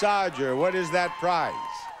the massager. What is that prize?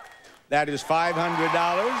 That is $500.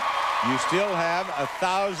 You still have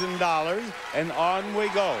 $1,000, and on we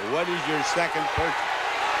go. What is your second purchase?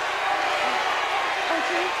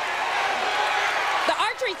 The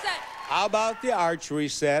archery set. How about the archery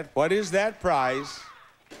set? What is that prize?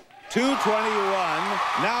 $221.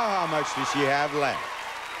 Now how much does she have left?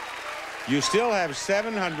 You still have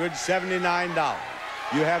 $779.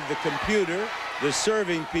 You have the computer, the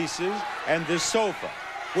serving pieces, and the sofa.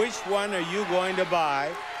 Which one are you going to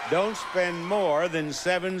buy? Don't spend more than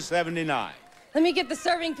 $779. Let me get the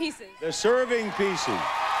serving pieces. The serving pieces.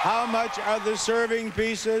 How much are the serving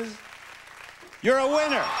pieces? You're a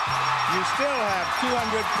winner. You still have $241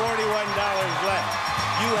 left.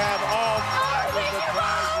 You have all 5 of the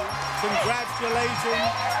prizes. Congratulations.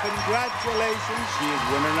 Congratulations. She is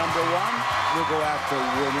winner number 1. We'll go after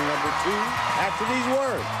winner number 2 after these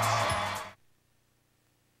words.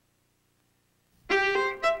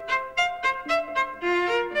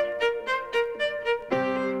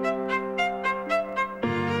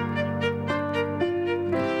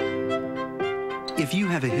 If you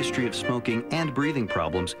have a history of smoking and breathing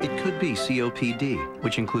problems, it could be COPD,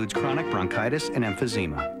 which includes chronic bronchitis and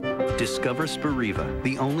emphysema. Discover Spiriva,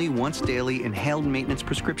 the only once-daily inhaled maintenance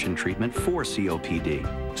prescription treatment for COPD.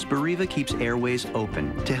 Spiriva keeps airways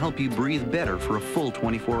open to help you breathe better for a full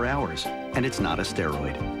 24 hours. And it's not a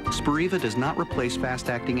steroid. Spiriva does not replace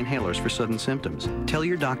fast-acting inhalers for sudden symptoms. Tell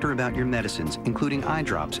your doctor about your medicines, including eye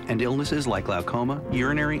drops and illnesses like glaucoma,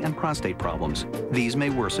 urinary, and prostate problems. These may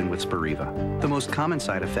worsen with Spiriva. The most common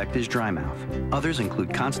side effect is dry mouth. Others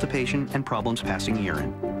include constipation and problems passing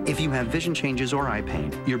urine. If you have vision changes or eye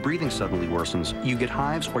pain, your breathing suddenly worsens, you get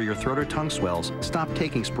hives, or your throat or tongue swells, stop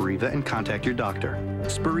taking Spiriva and contact your doctor.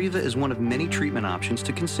 Spiriva is one of many treatment options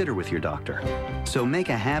to consider with your doctor. So make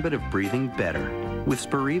a habit of breathing better with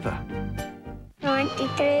Spiriva.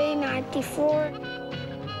 93, 94.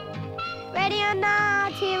 Ready or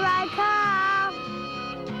not, here I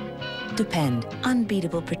come. Depend.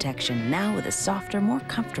 Unbeatable protection, now with a softer, more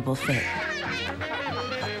comfortable fit.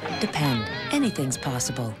 Depend. Anything's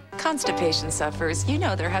possible. Constipation sufferers, you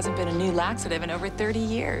know there hasn't been a new laxative in over 30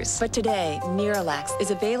 years. But today, Miralax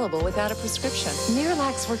is available without a prescription.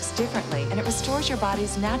 Miralax works differently, and it restores your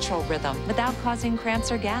body's natural rhythm without causing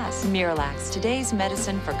cramps or gas. Miralax, today's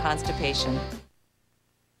medicine for constipation.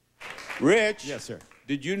 Rich. Yes, sir.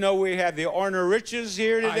 Did you know we have the Orner Riches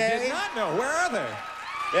here today? I did not know. Where are they?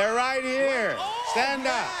 They're right here. Oh, stand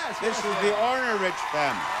up. yes, This yes, is the Orner Rich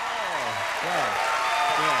family. Yes.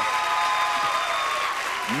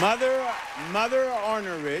 Mother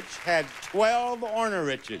Orner-Rich had 12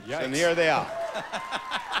 Orner-Riches, and here they are.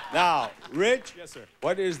 Now, Rich, yes, sir.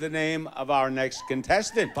 What is the name of our next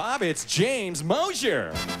contestant? Bob, it's James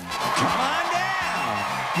Mosier. Come on down.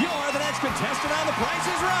 You're the next contestant on The Price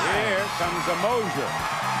is Right. Here comes a Mosier.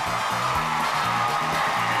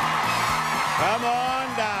 Come on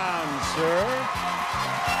down, sir.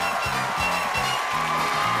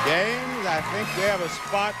 James, I think we have a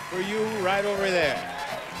spot for you right over there.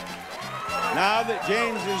 Now that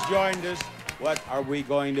James has joined us, what are we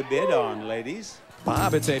going to bid on, ladies?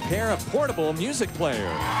 Bob, it's a pair of portable music players.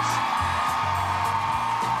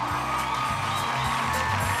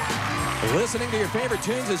 Listening to your favorite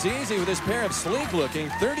tunes is easy with this pair of sleek-looking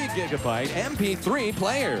 30-gigabyte MP3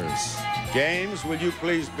 players. James, will you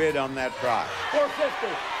please bid on that price?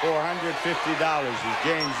 $450. $450 is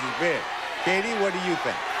James's bid. Katie, what do you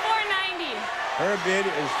think? $490. Her bid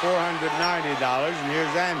is $490, and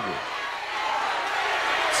here's Andrew.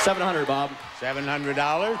 $700, Bob.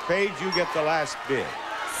 $700. Paige, you get the last bid.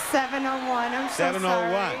 $701. I'm so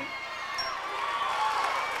 701. sorry.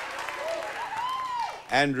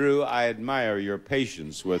 Andrew, I admire your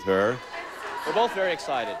patience with her. We're both very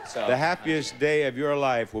excited. So The happiest day of your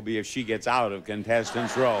life will be if she gets out of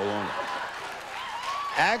contestants row, won't it?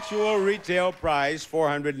 Actual retail price,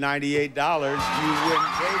 $498. You win,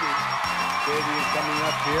 Katie. Katie is coming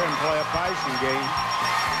up here and play a pricing game.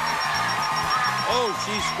 Oh,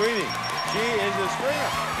 she's screaming. She is a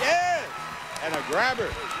screamer. Yes! And a grabber,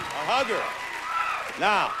 a hugger.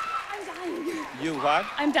 Now. I'm dying. You what?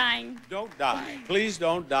 I'm dying. Don't die. Please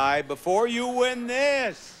don't die before you win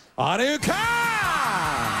this. Anuka!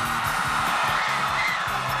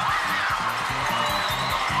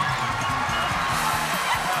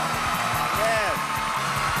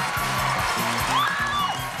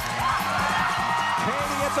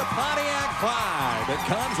 It's a Pontiac 5 that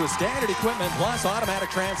comes with standard equipment plus automatic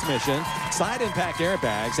transmission, side impact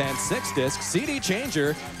airbags, and 6-disc CD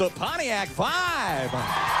changer. The Pontiac 5.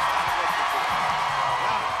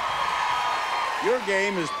 Your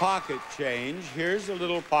game is pocket change. Here's a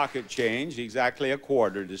little pocket change, exactly a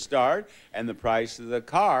quarter to start, and the price of the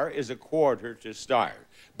car is a quarter to start.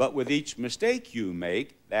 But with each mistake you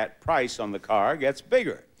make, that price on the car gets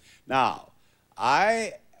bigger. Now,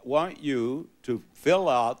 I want you to fill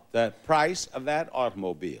out the price of that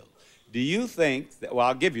automobile. Do you think that, well,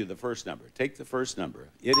 I'll give you the first number. Take the first number.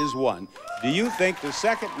 It is 1. Do you think the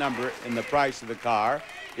second number in the price of the car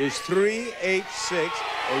is 386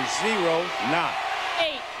 or 09?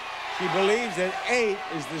 8. She believes that 8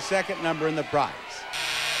 is the second number in the price,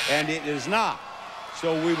 and it is not.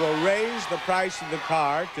 So we will raise the price of the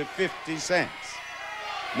car to 50 cents.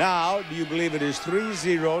 Now, do you believe it is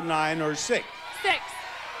 309 or 6? 6.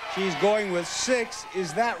 She's going with 6.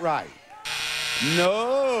 Is that right?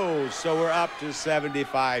 No. So we're up to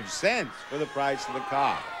 75 cents for the price of the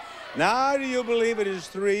car. Now, do you believe it is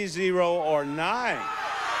 30 or 9?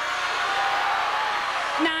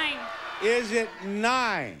 9. Is it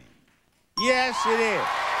 9? Yes, it is.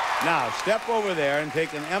 Now, step over there and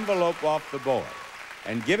take an envelope off the board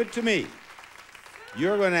and give it to me.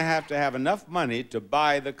 you're going to have enough money to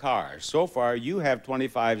buy the car. So far, you have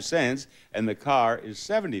 25 cents, and the car is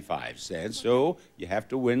 75 cents, so you have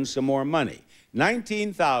to win some more money.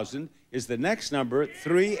 19,000 is the next number,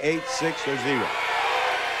 3, 8, 6, or 0.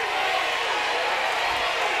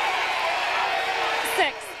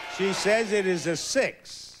 6. She says it is a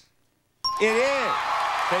 6. It is.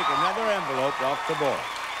 Take another envelope off the board.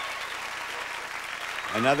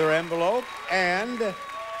 Another envelope, and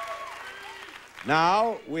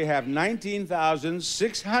now we have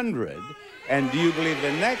 19,600. And do you believe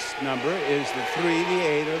the next number is the 3, the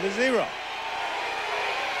 8, or the 0?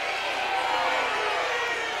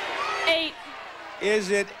 8.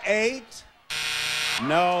 Is it 8?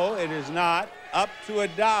 No, it is not. Up to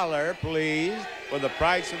 $1, please, for the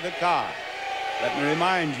price of the car. Let me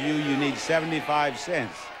remind you, you need 75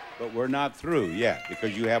 cents, but we're not through yet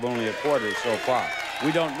because you have only a quarter so far.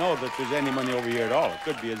 We don't know that there's any money over here at all. It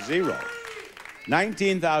could be a 0.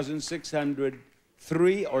 19,600,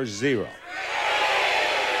 3 or 0?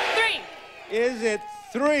 3. Is it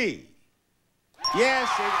 3? Yes,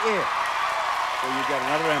 it is. So you got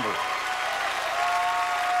another envelope.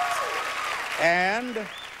 And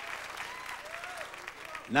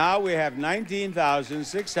now we have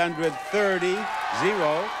 19,630, 0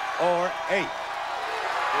 or 8.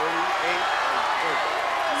 38 or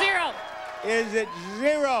 30. 0. Is it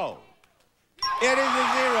 0? It is a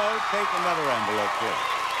 0. Take another envelope, please.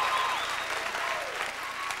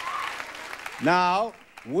 Now,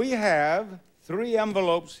 we have 3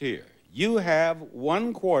 envelopes here. You have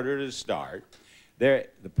 1 quarter to start. The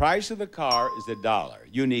price of the car is $1.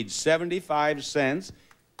 You need 75 cents.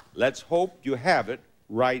 Let's hope you have it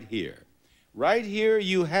right here. Right here,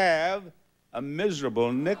 you have a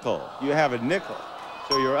miserable nickel. You have a nickel,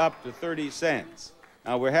 so you're up to 30 cents.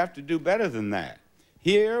 Now, we have to do better than that.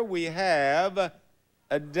 Here we have a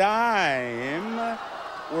dime.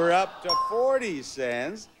 We're up to 40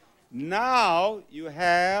 cents. Now you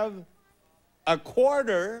have a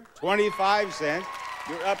quarter, 25 cents.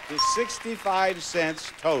 You're up to 65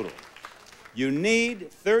 cents total. You need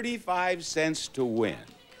 35 cents to win.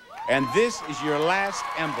 And this is your last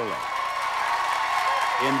envelope.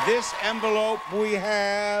 In this envelope, we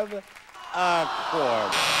have a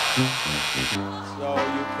quarter. So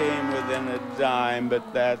you came within a dime,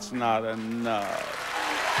 but that's not enough.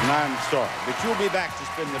 And I'm sorry, but you'll be back to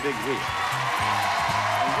spin the big wheel.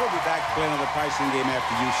 And we'll be back to play another pricing game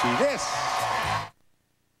after you see this.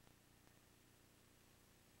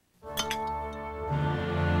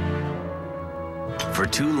 For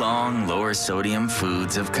too long, lower sodium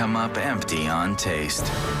foods have come up empty on taste.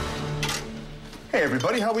 Hey,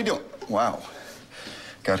 everybody, how we doing? Wow.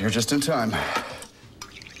 Got here just in time.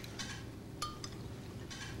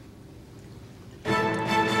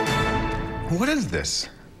 What is this?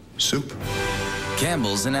 Soup?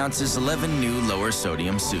 Campbell's announces 11 new lower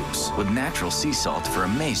sodium soups with natural sea salt for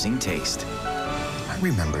amazing taste. I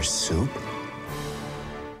remember soup.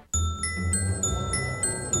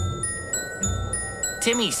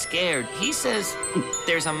 Timmy's scared. He says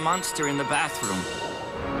there's a monster in the bathroom.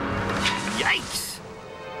 Yikes!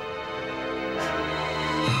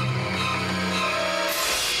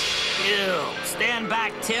 Ew. Stand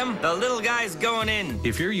back, Tim. The little guy's going in.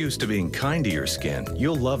 If you're used to being kind to your skin,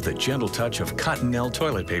 you'll love the gentle touch of Cottonelle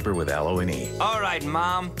toilet paper with Aloe and E. All right,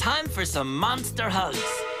 Mom. Time for some monster hugs.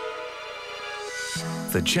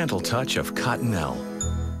 The gentle touch of Cottonelle.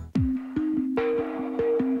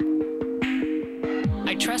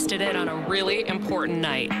 I trusted it on a really important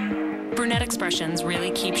night. Brunette Expressions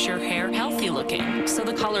really keeps your hair healthy looking, so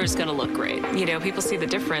the color is gonna look great. You know, people see the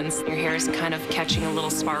difference. Your hair is kind of catching a little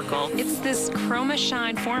sparkle. It's this Chroma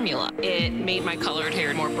Shine formula. It made my colored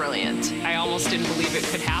hair more brilliant. I almost didn't believe it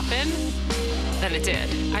could happen, then it did.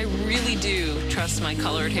 I really do trust my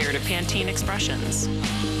colored hair to Pantene Expressions.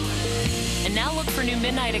 And now look for new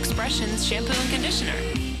Midnight Expressions shampoo and conditioner.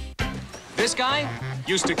 This guy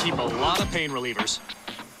used to keep a lot of pain relievers.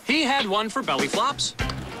 He had one for belly flops.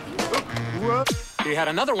 He had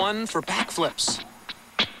another one for backflips.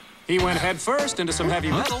 He went head first into some heavy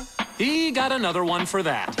metal. He got another one for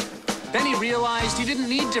that. Then he realized he didn't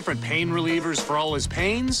need different pain relievers for all his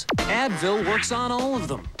pains. Advil works on all of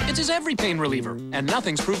them. It's his every pain reliever, and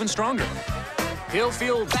nothing's proven stronger. He'll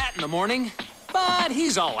feel that in the morning, but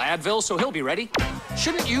he's all Advil, so he'll be ready.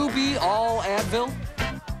 Shouldn't you be all Advil?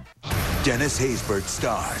 Dennis Haysbert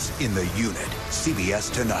stars in The Unit, CBS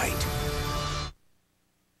Tonight.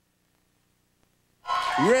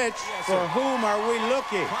 Rich, for whom are we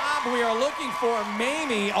looking? Bob, we are looking for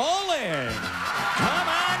Mamie Olin. Come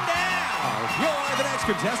on down. You're the next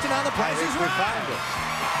contestant on The Price is Right.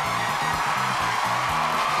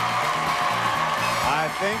 I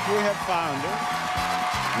think we have found her.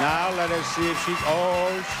 Now let us see if she's all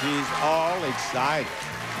excited.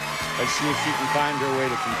 Let's see if she can find her way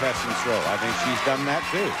to contestant's row. I think she's done that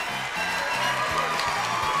too.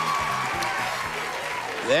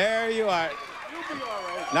 There you are.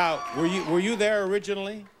 Now, were you there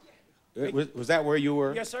originally? Was that where you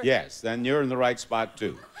were? Yes, sir. Yes, then you're in the right spot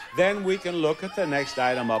too. Then we can look at the next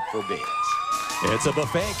item up for bids. It's a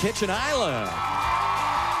buffet kitchen island.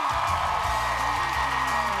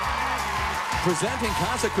 Presenting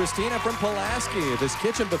Casa Cristina from Pulaski. This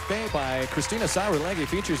kitchen buffet by Cristina Sauerlegge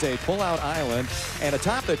features a pull-out island and a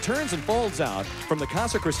top that turns and folds out from the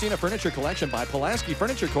Casa Cristina Furniture Collection by Pulaski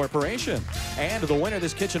Furniture Corporation. And the winner of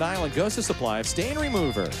this kitchen island goes to supply of stain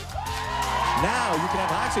remover. Now you can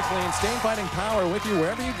have OxiClean stain-fighting power with you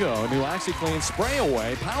wherever you go. New OxiClean Spray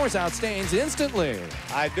Away powers out stains instantly.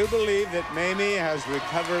 I do believe that Mamie has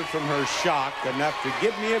recovered from her shock enough to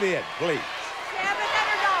give me a bid, please.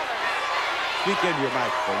 Speak into your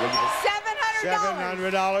microphone, will you?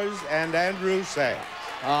 $700. And Andrew say?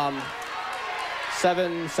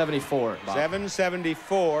 $774, Bob.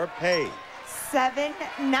 $774 paid.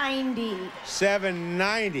 $790.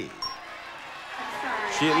 $790.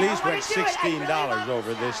 She at least went $16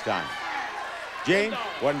 over this time. Jane,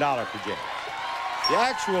 $1 for Jane. The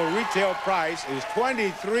actual retail price is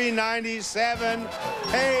 $23.97.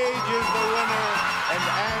 Paige is the winner, and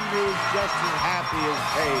Andrew's just as happy as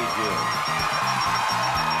Paige is.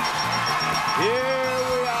 Here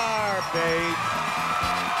we are, Paige.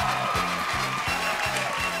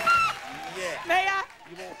 Yeah. May I?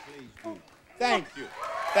 You won't please do. Thank you.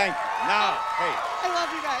 Thank you. Now, Paige. I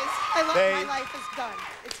love you guys. I love Paige. my life is done.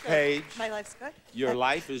 It's good. Paige. My life's good. Your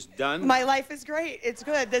life is done? My life is great. It's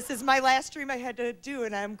good. This is my last dream I had to do,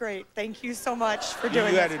 and I'm great. Thank you so much for doing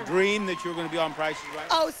this. You had a dream that you were going to be on Price is Right?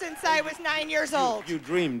 Oh, since I was 9 years old. You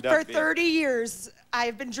dreamed For of it. 30 years,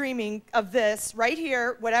 I've been dreaming of this right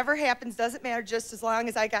here. Whatever happens, doesn't matter, just as long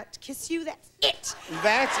as I got to kiss you, that's it.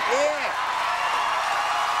 That's it.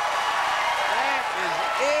 That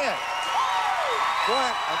is it.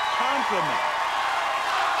 What a compliment.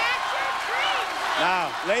 That's your dream.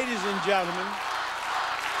 Now, ladies and gentlemen,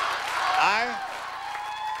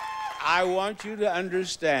 I want you to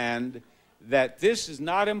understand that this is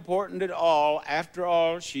not important at all. After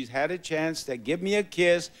all, she's had a chance to give me a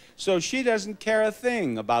kiss, so she doesn't care a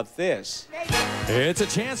thing about this. It's a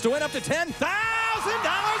chance to win up to $10,000 in cash.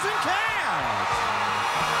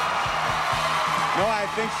 No, I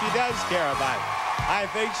think she does care about it. I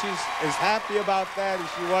think she's as happy about that as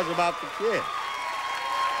she was about the kid.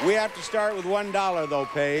 We have to start with $1, though,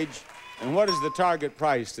 Paige. And what is the target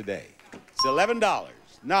price today? It's $11.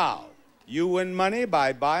 Now, you win money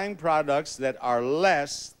by buying products that are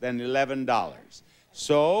less than $11.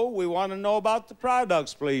 So, we want to know about the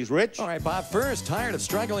products, please, Rich. All right, Bob, first, tired of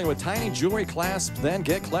struggling with tiny jewelry clasp? Then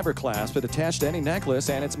get Clever Clasp. It attached to any necklace,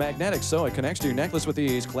 and it's magnetic, so it connects to your necklace with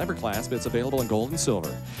ease. Clever Clasp, it's available in gold and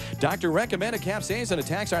silver. Doctor recommended capsaicin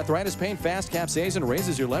attacks arthritis pain fast. Capsaicin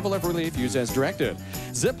raises your level of relief. Use as directed.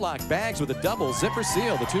 Ziploc bags with a double zipper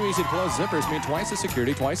seal. The two easy-to-close zippers mean twice the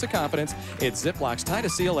security, twice the confidence. It's Ziploc's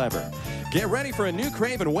tightest seal ever. Get ready for a new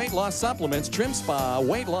Craven weight loss supplements. Trim Spa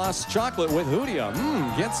weight loss chocolate with Hoodia.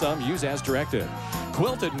 Get some, use as directed.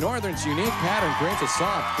 Quilted Northern's unique pattern creates a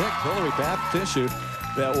soft, thick, pillowy bath tissue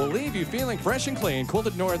that will leave you feeling fresh and clean.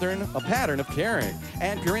 Quilted Northern, a pattern of caring.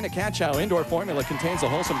 And Purina Cat Chow Indoor Formula contains the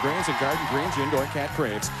wholesome grains and garden greens your indoor cat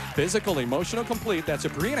craves. Physical, emotional, complete. That's a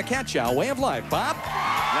Purina Cat Chow way of life. Bob?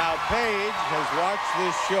 Now, Paige has watched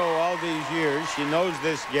this show all these years. She knows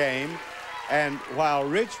this game. And while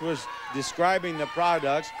Rich was describing the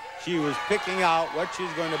products, she was picking out what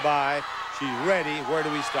she's going to buy. She's ready. Where do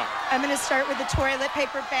we start? I'm going to start with the toilet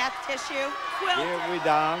paper bath tissue.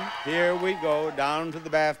 Here we go, down to the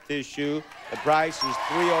bath tissue. The price is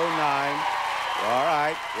 $3.09. All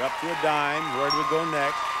right, we're up to a dime. Where do we go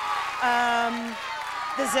next?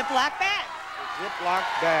 The Ziploc bag. The Ziploc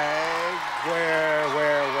bag. Where?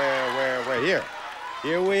 Here.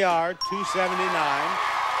 Here we are, $2.79.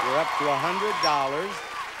 We're up to $100.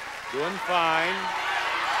 Doing fine.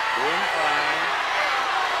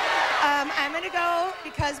 I'm going to go,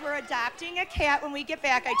 because we're adopting a cat when we get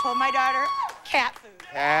back. I told my daughter, cat food.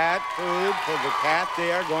 Cat food for the cat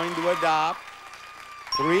they are going to adopt.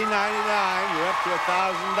 $3.99. You're up to $1,000.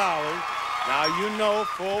 Now, you know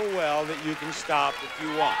full well that you can stop if you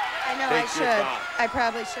want. I know I should. I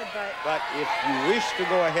probably should, but... But if you wish to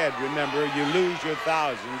go ahead, remember, you lose your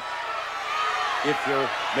 $1,000 if you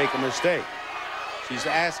make a mistake. She's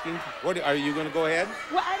asking, what are you going to go ahead?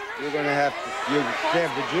 Well, I don't know. You're going to have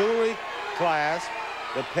the jewelry clasp,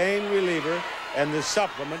 the pain reliever, and the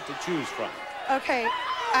supplement to choose from. Okay.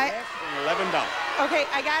 Less than $11. Okay,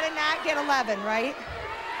 I gotta not get 11, right?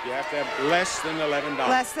 You have to have less than $11.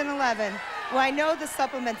 Less than 11. Well, I know the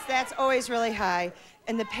supplements, that's always really high.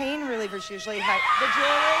 And the pain reliever's usually high. The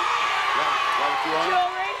jewelry? Yeah, what if you want?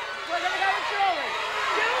 Jewelry? We're gonna go with jewelry.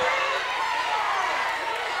 Jewelry?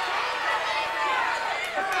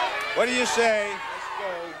 What do you say? Let's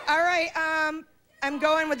go. All right, I'm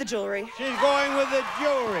going with the jewelry. She's going with the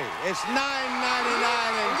jewelry. It's $9.99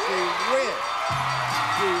 and she wins.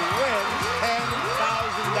 She wins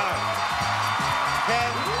 $10,000.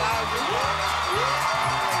 Spend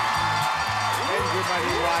your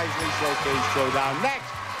money wisely. Showcase Showdown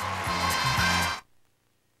next.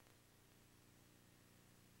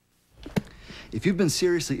 If you've been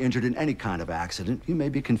seriously injured in any kind of accident, you may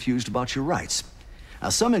be confused about your rights. Now,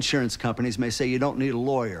 some insurance companies may say you don't need a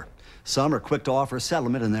lawyer. Some are quick to offer a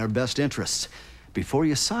settlement in their best interests. Before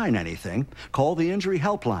you sign anything, call the Injury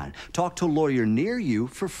Helpline. Talk to a lawyer near you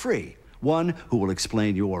for free, one who will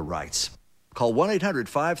explain your rights. Call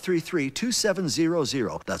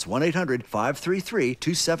 1-800-533-2700. That's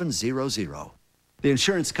 1-800-533-2700. The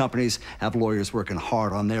insurance companies have lawyers working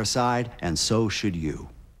hard on their side, and so should you.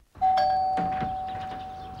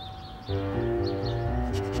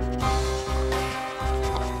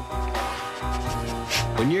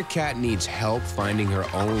 When your cat needs help finding her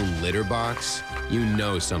own litter box, you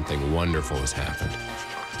know something wonderful has happened.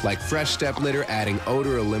 Like Fresh Step Litter adding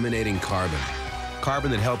odor-eliminating carbon.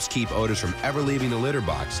 Carbon that helps keep odors from ever leaving the litter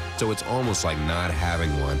box, so it's almost like not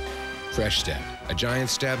having one. Fresh Step, a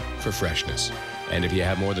giant step for freshness. And if you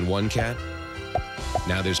have more than one cat,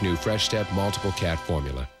 now there's new Fresh Step Multiple Cat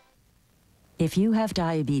Formula. If you have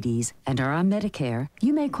diabetes and are on Medicare,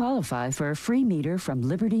 you may qualify for a free meter from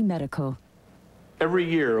Liberty Medical. Every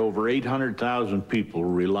year, over 800,000 people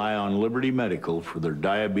rely on Liberty Medical for their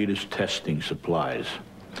diabetes testing supplies.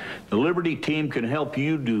 The Liberty team can help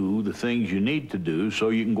you do the things you need to do so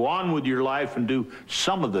you can go on with your life and do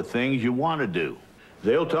some of the things you want to do.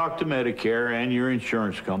 They'll talk to Medicare and your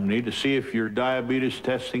insurance company to see if your diabetes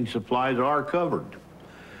testing supplies are covered.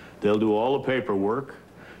 They'll do all the paperwork.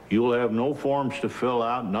 You'll have no forms to fill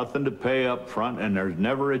out, nothing to pay up front, and there's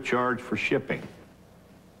never a charge for shipping.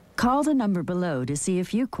 Call the number below to see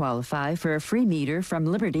if you qualify for a free meter from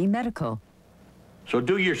Liberty Medical. So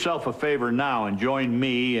do yourself a favor now and join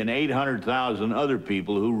me and 800,000 other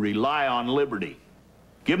people who rely on Liberty.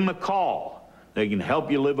 Give them a call. They can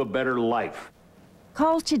help you live a better life.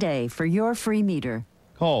 Call today for your free meter.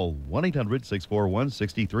 Call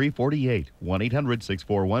 1-800-641-6348.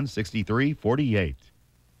 1-800-641-6348.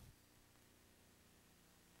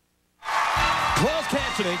 Closed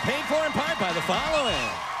captioning paid for in part by the following.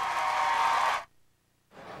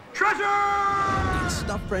 Treasure! Eat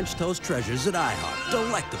stuffed French toast treasures at IHOP.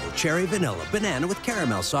 Delectable cherry vanilla, banana with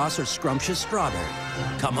caramel sauce, or scrumptious strawberry.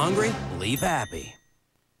 Come hungry, leave happy.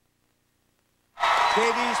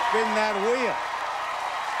 Katie, spin that wheel.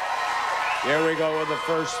 Here we go with the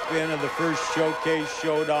first spin of the first Showcase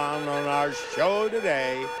Showdown on our show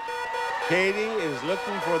today. Katie is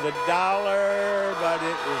looking for the dollar, but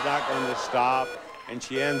it is not going to stop. And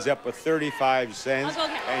she ends up with 35 cents,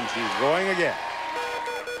 and she's going again.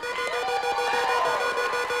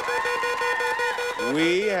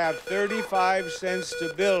 We have 35 cents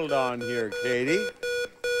to build on here, Katie.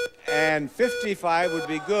 And 55 would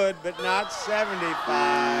be good, but not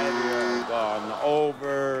 75. You're gone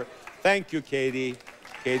over. Thank you, Katie.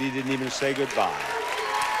 Katie didn't even say goodbye.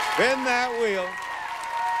 Spin that wheel.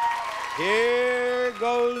 Here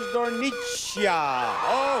goes Dornicia.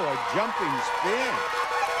 Oh, a jumping spin.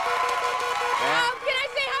 Can I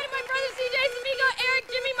say hi to my brothers, CJ, Samigo, Eric,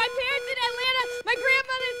 Jimmy, my parents in Atlanta, my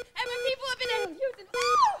grandmothers, and my people up in Houston. Woo!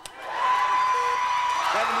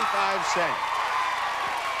 75 cents.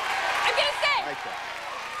 I'm gonna say. Right there.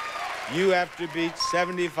 You have to beat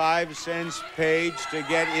 75 cents Paige to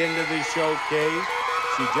get into the showcase.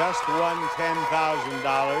 She just won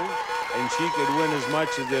 $10,000, and she could win as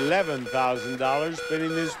much as $11,000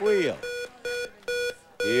 spinning this wheel.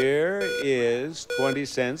 Here is 20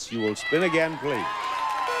 cents. You will spin again, please.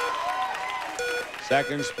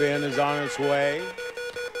 Second spin is on its way.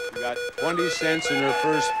 She got 20 cents in her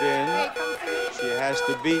first spin. She has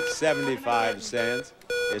to beat 75 cents.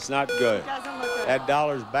 It's not good. That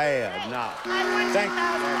dollar's bad now. Thank you.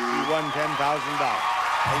 You won $10,000.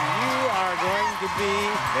 And you are going to be,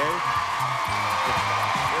 they're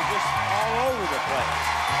just all over the place.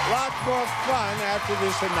 Lots more fun after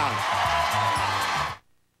this announcement.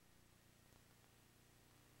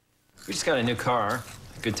 We just got a new car.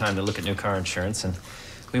 Good time to look at new car insurance, and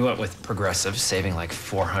we went with Progressive, saving like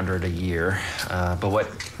 $400 a year. But what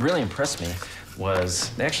really impressed me was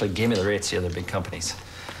they actually gave me the rates the other big companies.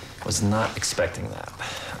 Was not expecting that.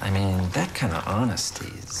 I mean, that kind of honesty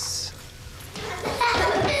is...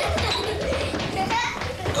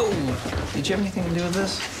 Oh, did you have anything to do with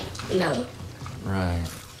this? No. Right.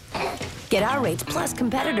 Get our rates plus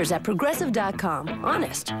competitors at Progressive.com.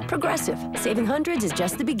 Honest. Progressive. Saving hundreds is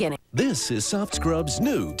just the beginning. This is Soft Scrub's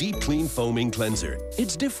new Deep Clean Foaming Cleanser.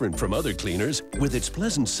 It's different from other cleaners. With its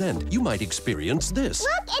pleasant scent, you might experience this.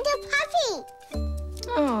 Look, it's a puppy.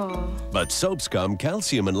 Oh. But soap scum,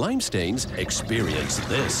 calcium, and lime stains experience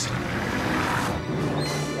this.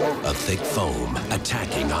 A thick foam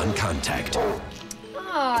attacking on contact.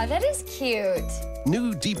 Aw, that is cute.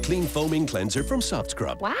 New Deep Clean Foaming Cleanser from Soft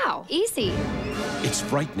Scrub. Wow, easy. It's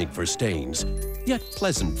frightening for stains, yet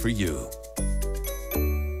pleasant for you.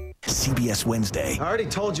 CBS Wednesday. I already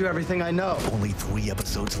told you everything I know. Only 3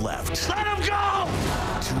 episodes left. Let him go!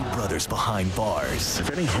 2 brothers behind bars. If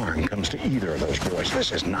any harm comes to either of those boys,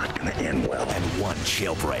 this is not going to end well. And 1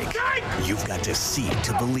 jailbreak. Yikes! You've got to see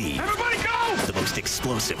to believe. Everybody go! The most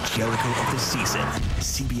explosive Jericho of the season.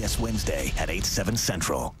 CBS Wednesday at 8/7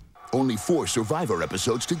 Central. Only 4 Survivor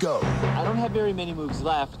episodes to go. I don't have very many moves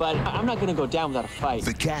left, but I'm not gonna go down without a fight.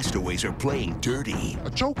 The castaways are playing dirty. A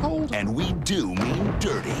chokehold? And we do mean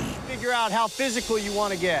dirty. Figure out how physical you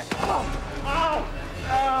want to get.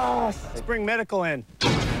 Let's bring medical in.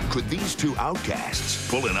 Could these 2 outcasts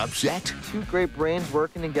pull an upset? 2 great brains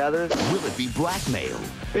working together. Will it be blackmail?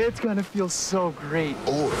 It's gonna feel so great.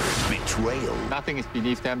 Or betrayal? Nothing is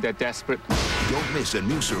beneath them. They're desperate. Don't miss a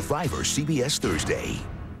new Survivor CBS Thursday.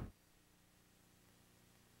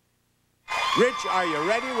 Rich, are you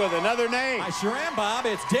ready with another name? I sure am, Bob.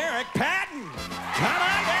 It's Derek Patton. Come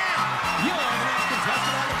on down. You are the next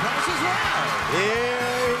contestant on The Price is Right.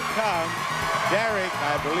 Here he comes. Derek,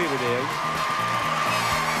 I believe it is.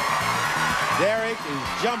 Derek is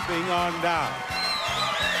jumping on down.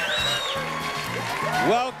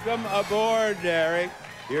 Welcome aboard, Derek.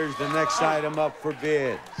 Here's the next item up for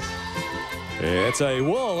bids. It's a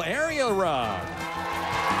wool area rug.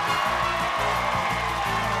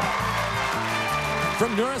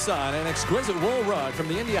 From Nurasan, an exquisite wool rug from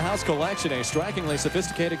the India House collection, a strikingly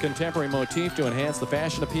sophisticated contemporary motif to enhance the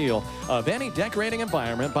fashion appeal of any decorating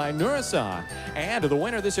environment by Nurasan. And to the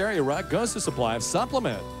winner, this area rug goes to supply of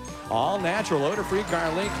Supplement. All natural, odor-free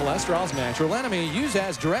garlic, cholesterol's natural enemy. Use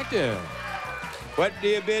as directed. What do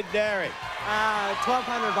you bid, Derek?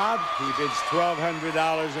 $1,200, Bob. He bids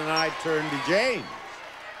 $1,200, and I turn to James.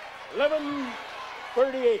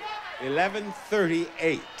 $11.38.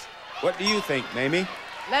 $11.38. What do you think, Mamie?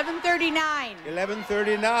 $11.39.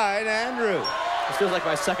 $11.39, Andrew. This feels like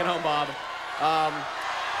my second home, Bob.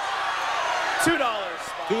 $2.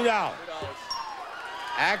 $2.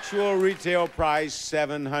 Actual retail price,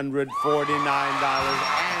 $749.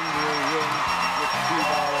 Andrew wins with $2.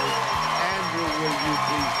 Andrew, will you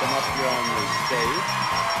please come up here on the stage?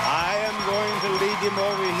 I am going to lead him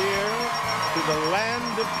over here to the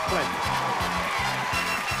land of plenty.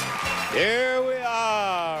 Here we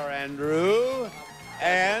are, Andrew.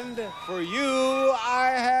 And for you, I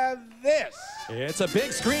have this. It's a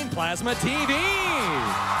big screen plasma TV.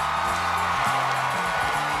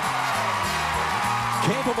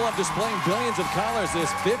 Capable of displaying billions of colors,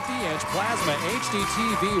 this 50-inch plasma HD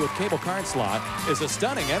TV with cable card slot is a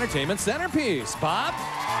stunning entertainment centerpiece. Bob?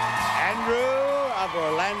 Andrew of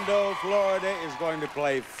Orlando, Florida is going to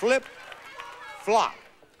play Flip Flop.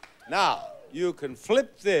 Now, you can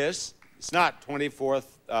flip this. It's not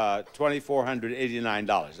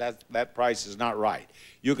 $2,489. That price is not right.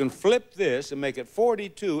 You can flip this and make it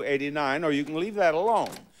 $42.89, or you can leave that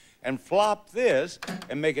alone and flop this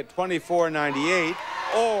and make it $24.98,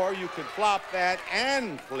 or you could flop that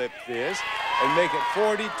and flip this and make it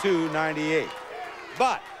 $42.98.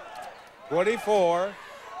 But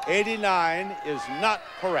 $24.89 is not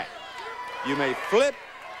correct. You may flip,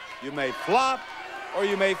 you may flop, or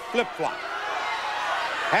you may flip-flop.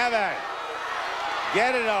 Have at it.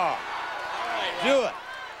 Get it on. Do it.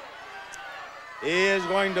 He is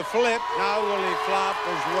going to flip. Now will he flop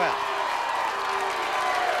as well?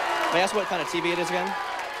 May I ask what kind of TV it is again?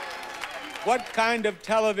 What kind of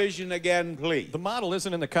television again, please? The model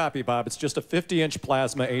isn't in the copy, Bob. It's just a 50-inch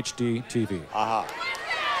plasma HD TV. Aha.